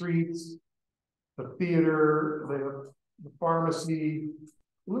find the streets, the theater, the pharmacy,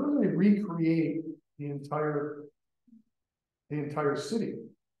 literally recreate the entire city.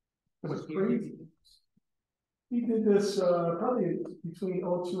 It was crazy. He did this probably between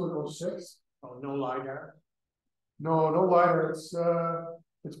 02 and 06. Oh, no LiDAR? No LiDAR.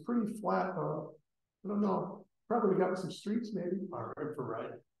 It's pretty flat though. I don't know. Probably got some streets maybe. Or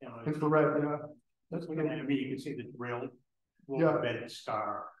infrared. You know, Infrared, yeah. that's what I mean. You can see the rail, bed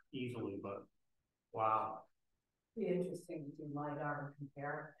scar easily, but wow. Be interesting to do LiDAR and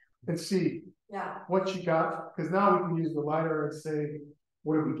compare. And see what you got, because now we can use the LiDAR and say,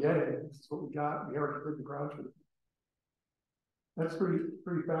 what are we getting? This is what we got. We already heard the ground truth. That's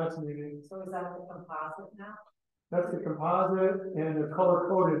pretty fascinating. So is that the composite now? That's the composite and the color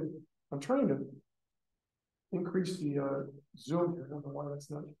coded. I'm trying to increase the zoom here. I don't know why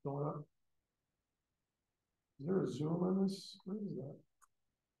that's not going up. Is there a zoom on this? Where is that?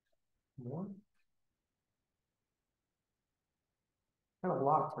 More? Kind of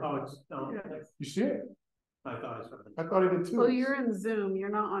locked right now. It's no. Yeah. You see it? I thought I saw it. I thought I did too. Well, you're in Zoom, you're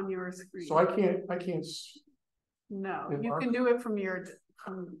not on your screen. So I can't. No, in you our- can do it from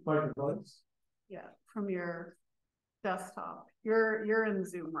My device. from your desktop. You're in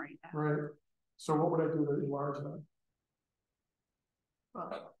Zoom right now. Right. So what would I do to enlarge that?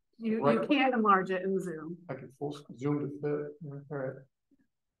 Well, you Right. can't enlarge it in Zoom. I can full zoom to fit. All right.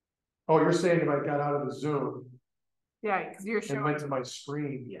 Oh, you're saying if I got out of the Zoom Yeah, because you're and showing. went to my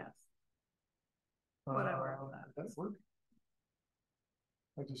screen. Yes. Whatever. That work?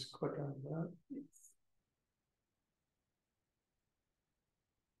 I just click on that.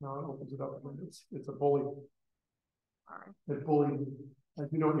 No, it opens it up. It's a bully. All right. It bullied me.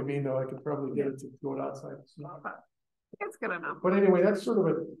 You know what you mean, though. I could probably get it to go it outside. It's good enough. But anyway, that's sort of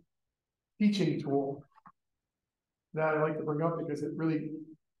a teaching tool that I like to bring up because it really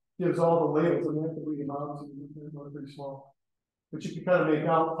gives all the labels. I mean, I have to read them out, so they're pretty small. But you can kind of make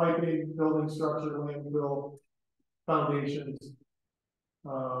out piping, building structure, landfill, foundations,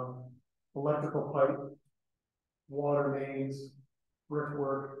 electrical pipe, water mains,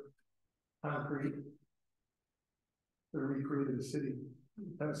 brickwork, concrete. They recreated the city.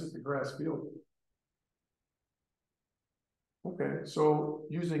 That's just a grass field. Okay, so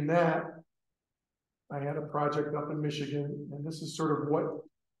using that, I had a project up in Michigan, and this is sort of what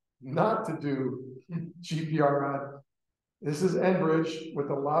not to do GPR on. This is Enbridge with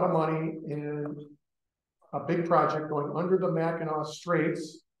a lot of money and a big project going under the Mackinac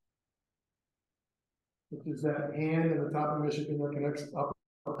Straits, which is that hand in the top of Michigan that connects up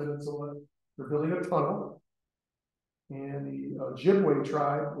the peninsula. They're building a tunnel. And the Ojibwe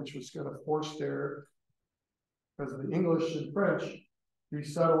tribe, which was going to force their, because the English and French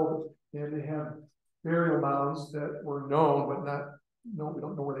resettled, and they have burial mounds that were known, but we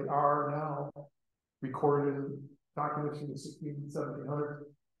don't know where they are now, recorded in documents from the 1600s and 1700s.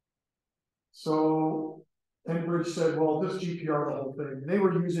 So Enbridge said, well, this GPR the whole thing. They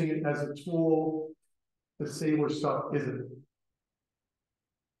were using it as a tool to say where stuff isn't.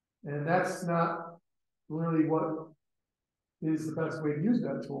 And that's not really what is the best way to use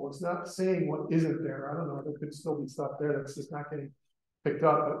that tool. It's not saying what isn't there. I don't know, there could still be stuff there that's just not getting picked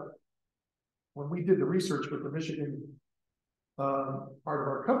up. But when we did the research with the Michigan part of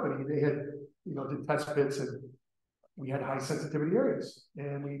our company, they had, did test pits, and we had high sensitivity areas,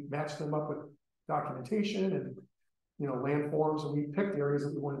 and we matched them up with documentation and, landforms, and we picked the areas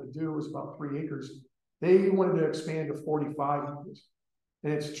that we wanted to do. It was about 3 acres. They wanted to expand to 45 acres,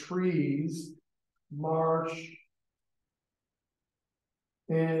 and it's trees, marsh,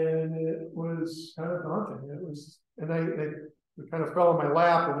 and it was kind of daunting. And it kind of fell in my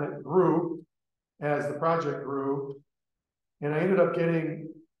lap, and it grew as the project grew. And I ended up getting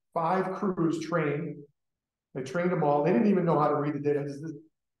 5 crews trained. I trained them all. They didn't even know how to read the data. I just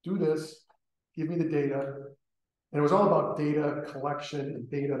do this, give me the data. And it was all about data collection and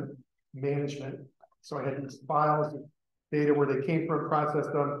data management. So I had these files of data where they came from,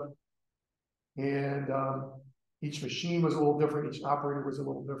 processed them. And each machine was a little different. Each operator was a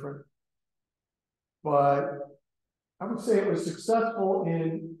little different. But I would say it was successful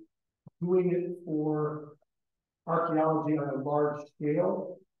in doing it for archaeology on a large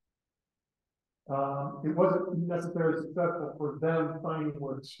scale. It wasn't necessarily successful for them finding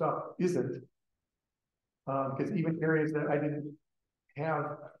where the stuff isn't. Because even areas that I didn't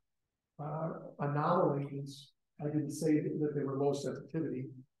have anomalies, I didn't say that they were low sensitivity.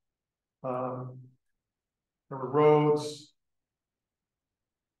 There were roads,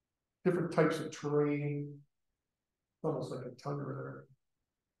 different types of terrain, almost like a tundra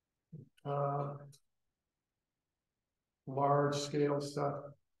there. Large scale stuff.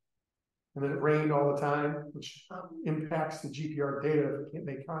 And then it rained all the time, which impacts the GPR data if it can't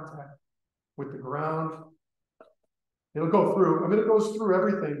make contact with the ground. It'll go through, I mean, it goes through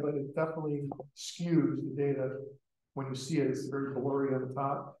everything, but it definitely skews the data when you see it. It's very blurry on the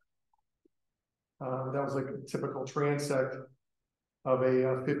top. That was like a typical transect of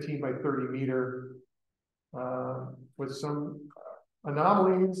a 15 by 30 meter with some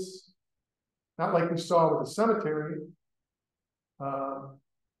anomalies, not like we saw with the cemetery.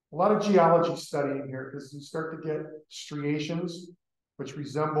 A lot of geology studying here because you start to get striations which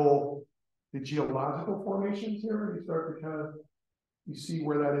resemble the geological formations here, and you start to kind of, you see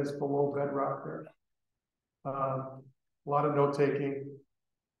where that is below bedrock there. A lot of note taking.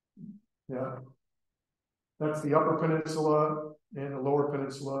 Yeah. That's the upper peninsula, and the lower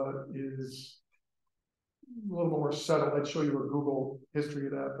peninsula is a little more settled. I'd show you a Google history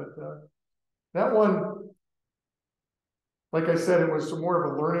of that, but that one, like I said, it was more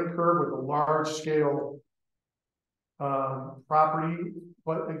of a learning curve with a large scale property.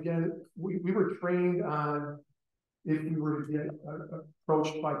 But again, we were trained on if we were to get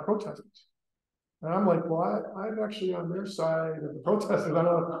approached by protesters. And I'm like, well, I'm actually on their side of the protesters. I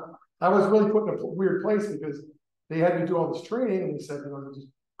don't know. I was really put in a weird place because they had me do all this training, and they said, you know, just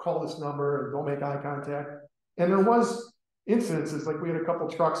call this number and don't make eye contact. And there was incidences, like we had a couple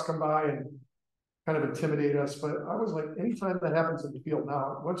trucks come by and kind of intimidate us. But I was like, anytime that happens in the field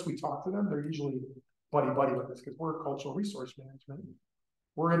now, once we talk to them, they're usually buddy with us because we're cultural resource management.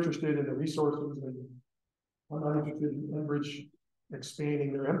 We're interested in the resources, and I'm not interested in Enbridge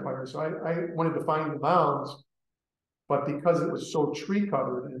expanding their empire. So I wanted to find the mounds, but because it was so tree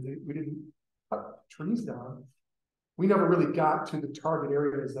covered and we didn't cut trees down, we never really got to the target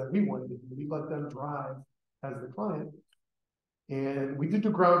areas that we wanted to do. We let them drive as the client. And we did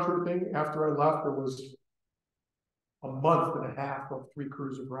do ground truthing. After I left, there was a month and a half of 3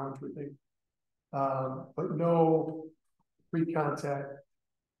 crews of ground truthing, but no pre-contact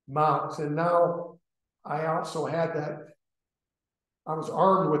mounts. And now I also had that, I was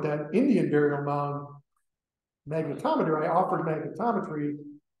armed with that Indian burial mound magnetometer. I offered magnetometry,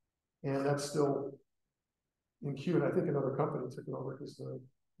 and that's still in queue. And I think another company took it over because the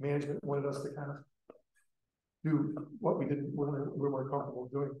management wanted us to kind of do what we didn't, we weren't comfortable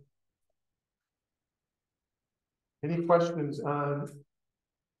doing. Any questions on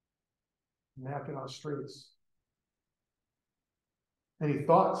Mackinac Straits? Any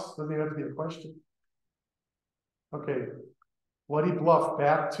thoughts? Doesn't even have to be a question. Okay, Bloody Bluff,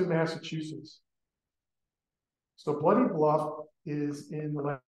 back to Massachusetts. So Bloody Bluff is in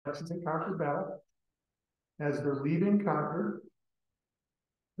the Lexington-Concord battle. As they're leaving Concord,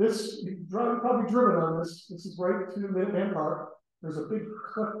 this, you've probably driven on this. This is right to the Minuteman Park. There's a big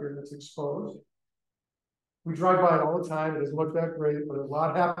cliff here that's exposed. We drive by it all the time. It doesn't look that great, but a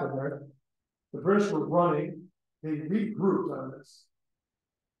lot happened there. The British were running. They regrouped on this.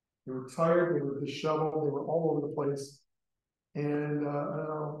 They were tired. They were disheveled. They were all over the place. And I don't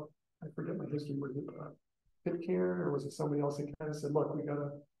know, I forget my history. Was it Pitcairn, or was it somebody else that kind of said, look, we gotta,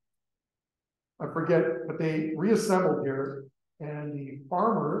 I forget, but they reassembled here, and the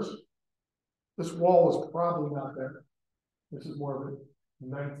farmers, this wall was probably not there. This is more of a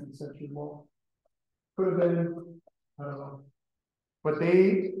 19th century wall. Could have been, I don't know. But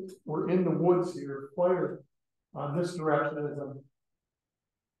they were in the woods here, fired on this direction as I'm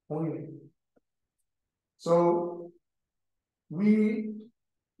pointing. So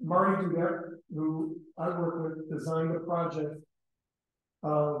Marty Dudek, who I work with, designed a project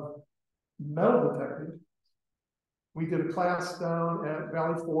of metal detecting. We did a class down at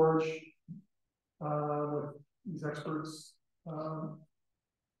Valley Forge with these experts.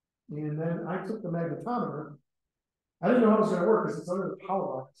 And then I took the magnetometer. I didn't know how it was going to work because it's under the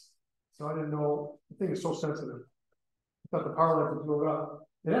power lines. So I didn't know, the thing is so sensitive. I thought the power line would blow it up.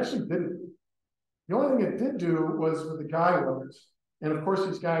 It actually didn't. The only thing it did do was with the guy wires. And of course,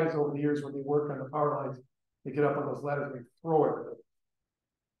 these guys over the years, when they work on the power lines, they get up on those ladders and they throw it.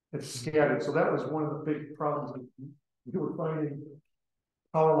 It's scattered. So that was one of the big problems. We were finding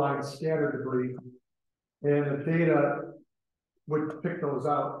power line scatter debris, and the data would pick those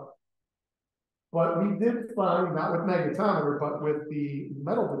out. But we did find, not with magnetometer, but with the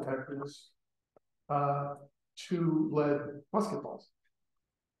metal detectors, 2 lead musket balls,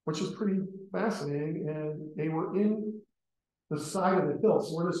 which is pretty fascinating. And they were in the side of the hill.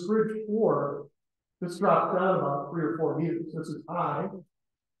 So where this bridge 4, this drops down about 3 or 4 meters. This is high,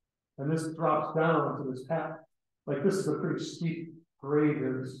 and this drops down to this path. Like this is a pretty steep grade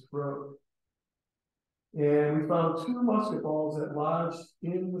here, this road. And we found 2 musket balls that lodged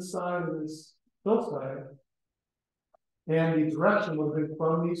in the side of this hillside. And the direction would have been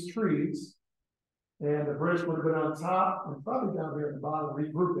from these trees. And the bridge would have been on top and probably down here at the bottom,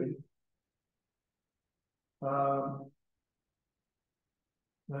 regrouping.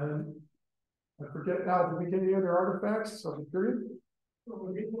 And I forget now, did we get any other artifacts of the period? So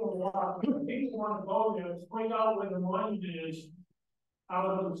we want to go there, let's find out where the monument is out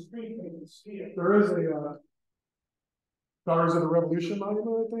of the street, they can see it. There is a Daughters of the Revolution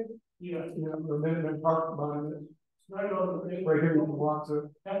monument, I think. Yeah. Yeah, the Minuteman Park monument. Right on the. Right here, you can walk to.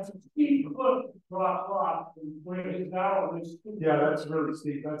 That's a steep cliff drop off, and where his arrow is. Yeah, that's really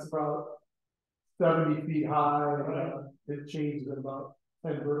steep. That's about 70 feet high. It changes at about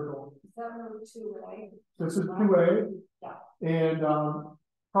 10 vertical. Is that number 2, right? This is 2A. Yeah. And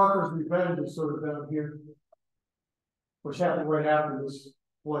Parker's Revenge is sort of down here, which happened right after this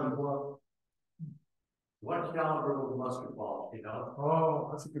bloody blow. What caliber was the musket ball, you know? Oh,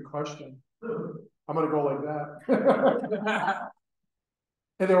 that's a good question. I'm gonna go like that.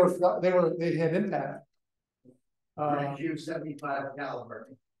 And they had impact. British used 75 caliber.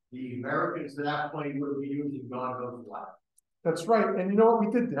 The Americans at that point would be using God knows what. That's right. And you know what?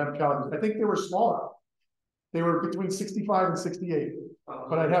 We did have calibers. I think they were smaller. They were between 65 and 68.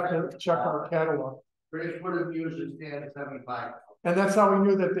 But I'd have to check our catalog. British would have used a standard 75. And that's how we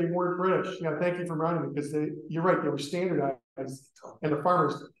knew that they weren't British. Yeah, thank you for reminding me, because you're right, they were standardized, and the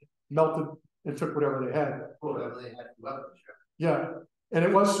farmers melted and took whatever they had. Whatever they had left. Yeah, and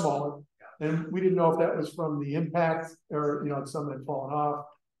it was smaller. Yeah. And we didn't know if that was from the impact, or some had fallen off,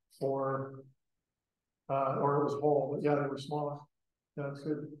 or it was whole. But yeah, they were smaller. Yeah, that's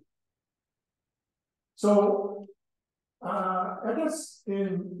good. So I guess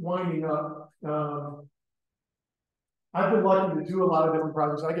in winding up, I've been lucky to do a lot of different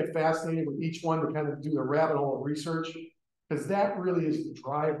projects. I get fascinated with each one to kind of do the rabbit hole of research, because that really is the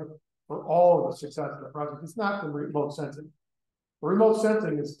driver for all of the success of the project. It's not the remote sensing. The remote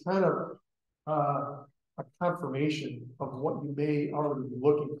sensing is kind of a confirmation of what you may already be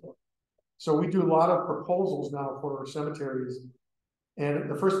looking for. So we do a lot of proposals now for our cemeteries. And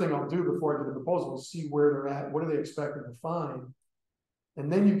the first thing I'll do before I do the proposal is see where they're at, what are they expecting to find? And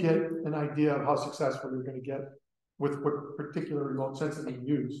then you get an idea of how successful you're going to get with what particular remote sensing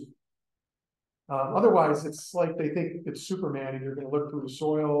you use. Otherwise, it's like they think it's Superman and you're going to look through the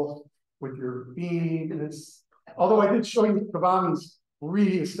soil with your beam. And although I did show you Kavami's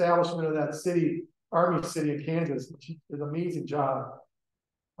re-establishment of that city, Army City in Kansas, which is an amazing job.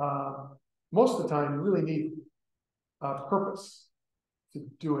 Most of the time, you really need purpose to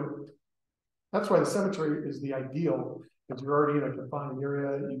do it. That's why the cemetery is the ideal, because you're already in a confined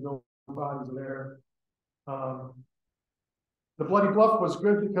area, you know bodies are there. The Bloody Bluff was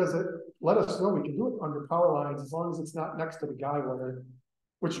good because it let us know we can do it under power lines as long as it's not next to the guy wire,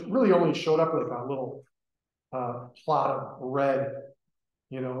 which really only showed up like a little plot of red.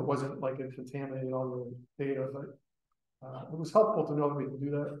 It wasn't like it contaminated all the data, but it was helpful to know that we can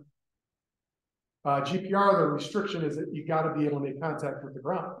do that. GPR, the restriction is that you got to be able to make contact with the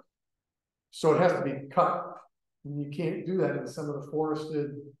ground. So it has to be cut. And you can't do that in some of the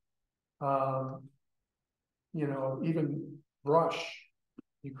forested, even brush.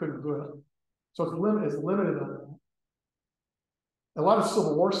 You couldn't do it. So it's limited on that. A lot of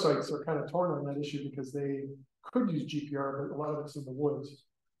Civil War sites are kind of torn on that issue because they could use GPR, but a lot of it's in the woods.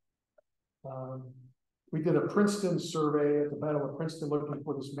 We did a Princeton survey at the Battle of Princeton looking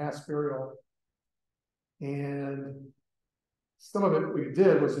for this mass burial. And some of it we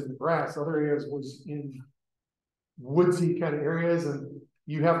did was in the grass, other areas was in woodsy kind of areas, and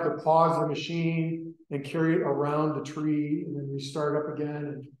you have to pause the machine and carry it around the tree and then restart up again,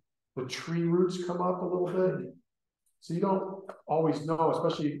 and the tree roots come up a little bit. So you don't always know,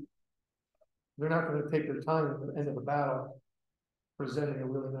 especially they're not going to take their time at the end of the battle presenting a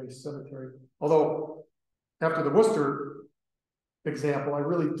really nice cemetery. Although after the Worcester example, I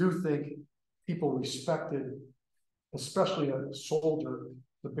really do think people respected, especially a soldier,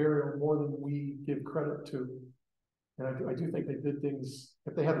 the burial more than we give credit to. And I do think they did things,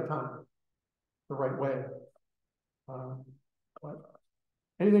 if they had the time, the right way. But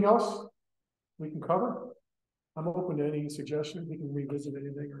anything else we can cover? I'm open to any suggestions. We can revisit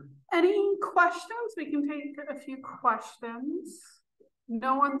anything or. Any questions? We can take a few questions.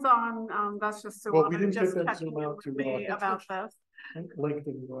 No one's on, that's just so Well, we I'm didn't just get that checking Zoom out with to, me about this. Link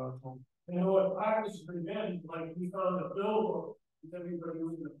didn't go out home. You know what, practice has been, like, we found a billboard, is everybody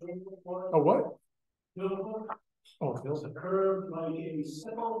using the billboard for it? Oh, what? Billboard, Oh, it's Bill. a curve like a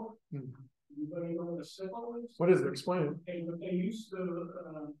sickle. Hmm. Everybody know what a sickle is? What is it? Explain it. Okay, but they used to,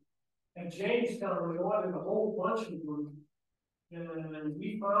 at Jamestown, they ordered a whole bunch of them. And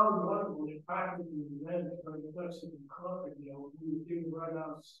we found one of them, it practically led for the person in Concord, you know, we were digging right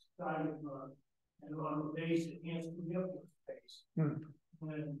outside of, and on the base, it answered the milk base. Hmm.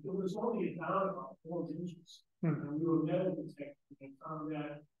 And it was only down about 4 inches. Hmm. And we were metal detecting and found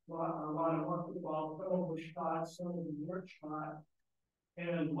that a lot of musket ball fell was shot, some of them were shot,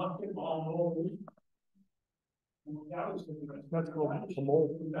 and musket ball mold. And that was the That's cool. that was The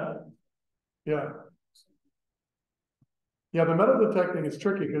mold. metal. Yeah. Yeah, the metal detecting is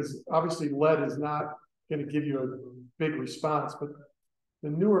tricky because obviously lead is not going to give you a big response, but the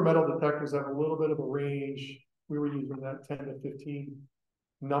newer metal detectors have a little bit of a range. We were using that 10 to 15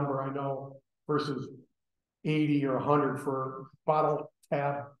 number, I know, versus 80 or 100 for bottle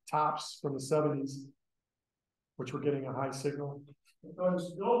tab tops from the 70s, which were getting a high signal.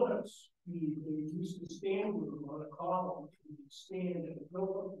 Because donuts, we used to stand with them on a column, we stand at the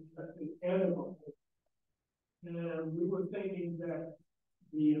donut at the end of them. And we were thinking that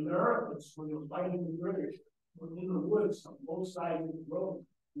the Americans, when they were fighting the British, were in the woods on both sides of the road.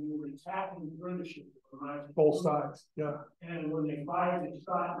 We were attacking the British. Both sides, yeah. And when they fired the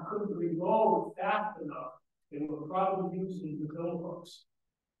shot and couldn't reload fast enough, they were probably using the bill hooks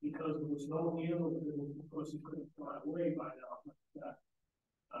because there was no handle to them because he couldn't fly away by now. But,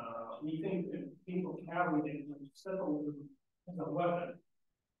 we think that people carried it and settled it as a weapon.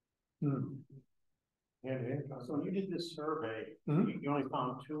 Hmm. So you did this survey, Mhm. you only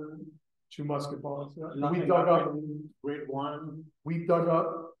found two musket balls. Yeah. Nothing We dug up. grade one. We dug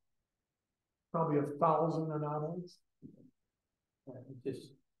up probably 1,000 anomalies.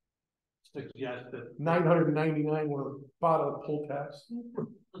 Just suggest that 999 were bottle pull tabs.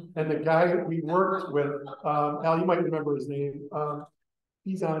 And the guy we worked with, Al, you might remember his name.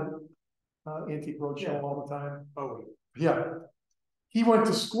 He's on Antique Roadshow all the time. oh, Yeah. He went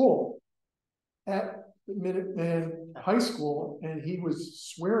to school at Minuteman High School, and he was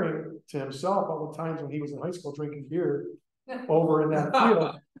swearing to himself all the times when he was in high school drinking beer over in that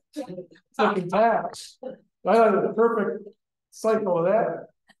field, taking tabs. I thought it was a perfect cycle of that.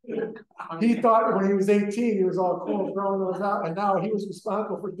 He thought when he was 18, he was all cool throwing those out, and now he was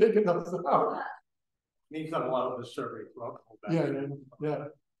responsible for digging those out. he's done a lot of the survey throughout the whole back. Yeah.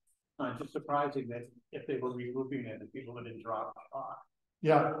 It's just surprising that if they were regrouping it, the people that didn't drop off.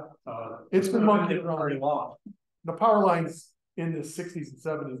 Yeah. It's been monkeyed around. very long. The power lines in the 60s and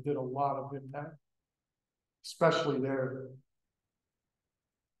 70s did a lot of impact, especially there.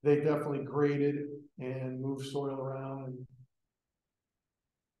 They definitely graded and moved soil around.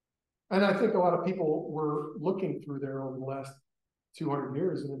 And I think a lot of people were looking through there over the last 200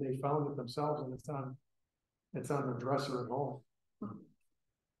 years, and then they found it themselves, and it's on their dresser at home.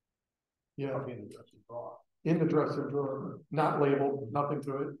 Yeah. Probably in the dresser drawer. In the dresser drawer, not labeled, nothing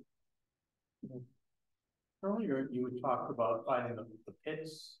to it. Earlier, you had talked about finding the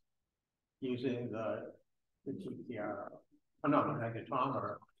pits using the GPR, the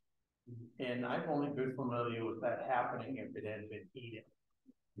negatometer. And I've only been familiar with that happening if it had been heated.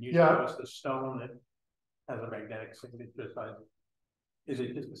 Usually it's the stone that has a magnetic signature. Is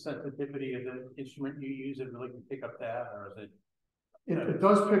it just the sensitivity of the instrument you use that really can pick up that, or is it? It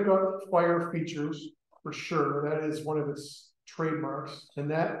does pick up fire features for sure. That is one of its trademarks,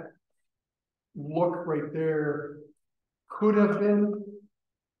 and that look right there could have been.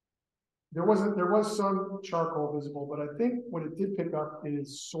 There was some charcoal visible, but I think what it did pick up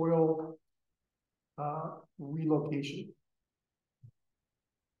is soil relocation.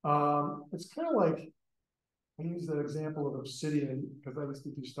 It's kind of like, I use that example of obsidian because I used to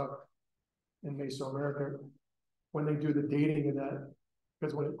do stuff in Mesoamerica when they do the dating of that,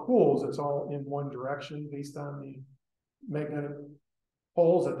 because when it cools, it's all in one direction based on the magnetic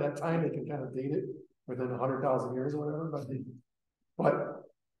poles. At that time, they can kind of date it within 100,000 years or whatever, but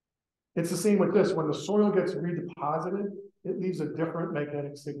it's the same with this. When the soil gets redeposited, it leaves a different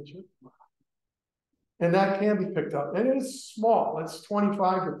magnetic signature. And that can be picked up. And it is small. It's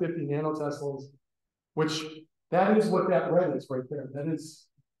 25 to 50 nanoteslas, which that is what that red is right there. That is.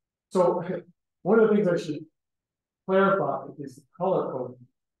 So one of the things I should clarify is the color code.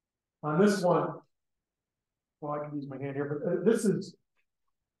 On this one, well, I can use my hand here, but this is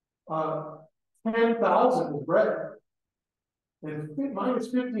 10,000 was red. And minus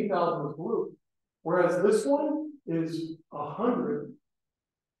 15,000 was blue. Whereas this one is 100.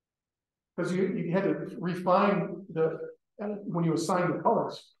 Because you had to refine when you assign the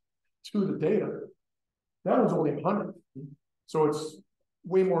colors to the data. That was only 100. So it's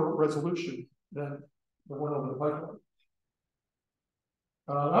way more resolution than the one over the pipeline.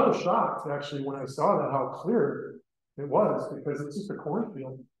 I was shocked actually when I saw that, how clear it was, because it's just a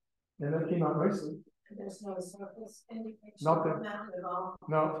cornfield. And that came out nicely. There's no surface indication. Nothing. Not at all.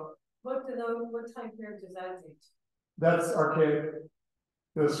 No. What time period does that take? That's archaic.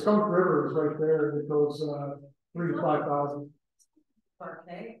 The Skunk River is right there, and it goes 3,000 to 5,000.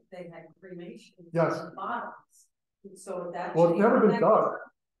 Okay, they had cremation. Yes. Bottoms. So that. Well, it's never been dug.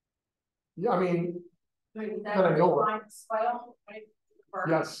 Yeah, I mean, that I know right?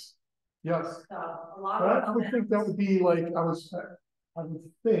 Yes. Yes. A lot but of I would think that would be like, I would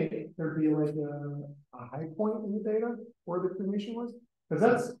think there'd be like a high point in the data where the cremation was. Because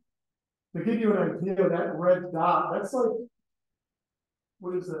that's, to give you an idea, that red dot, that's like,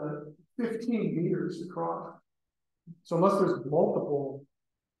 what is that, 15 meters across. So unless there's multiple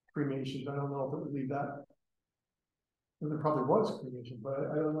cremations, I don't know if it would leave that. And there probably was cremation, but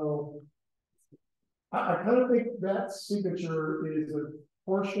I don't know. I kind of think that signature is a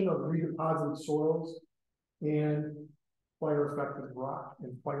portion of redeposited soils and fire affected rock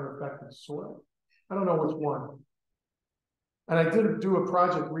and fire affected soil. I don't know which one. And I did do a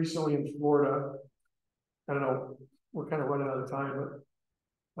project recently in Florida. I don't know, we're kind of running out of time, but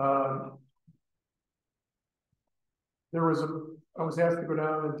I was asked to go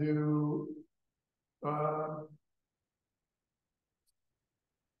down and do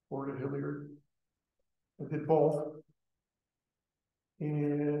Florida Hilliard. I did both.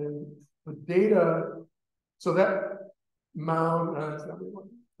 And the data, so that mound,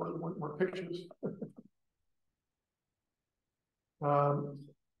 more pictures.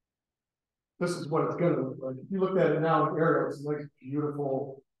 This is what it's going to look like. If you look at it now in aerial, it's like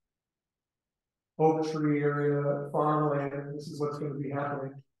beautiful oak tree area, farmland. This is what's going to be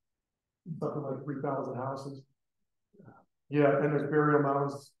happening. Something like 3,000 houses. Yeah, and there's burial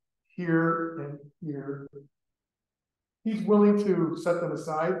mounds here and here. He's willing to set them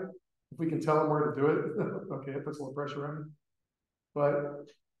aside if we can tell him where to do it. Okay, it puts a little pressure on him. But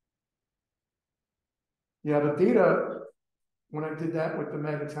yeah, the data, when I did that with the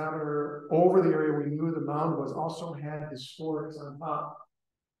magnetometer over the area, we knew the mound was also had historics on top.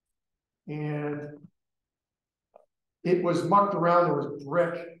 And it was mucked around, there was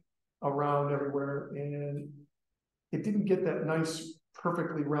brick around everywhere, and it didn't get that nice,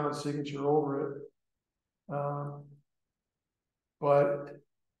 perfectly round signature over it. But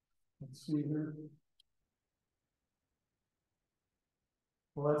let's see here.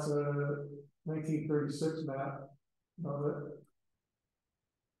 Well, that's a 1936 map of it.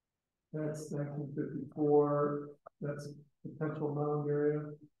 That's 1954. That's a potential mound area.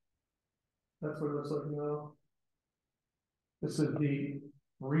 That's what it looks like now. This is the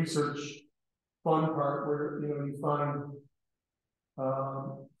research fun part where you find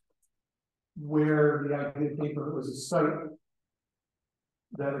where the idea came from. It was a site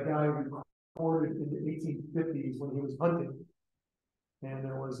that a guy recorded in the 1850s when he was hunting, and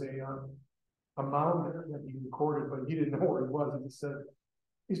there was a mound there that he recorded, but he didn't know where it was. He just said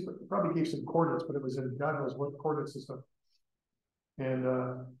he probably gave some coordinates, but it was in God knows what coordinate system, and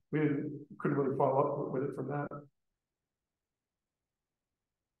we couldn't really follow up with it from that.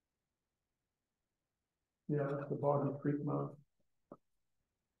 Yeah, that's the Boggy Creek Mound.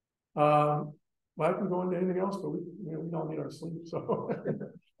 Well, I can go into anything else, but we don't need our sleep, so.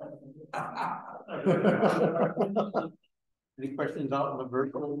 Any questions out in the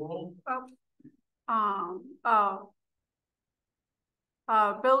virtual world?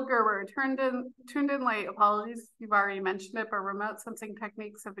 Bill Gerber tuned in late. Apologies, you've already mentioned it, but remote sensing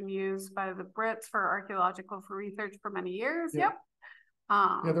techniques have been used by the Brits for archaeological research for many years. Yeah.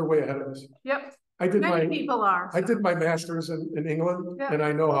 Yep. Yeah, they're way ahead of us. Yep. Many people are. I did my master's in England, yeah. And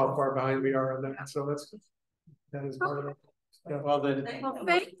I know how far behind we are on that. So that is part of it. Yeah. Well, then. Well,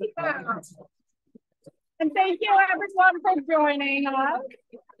 thank you. And thank you everyone for joining us.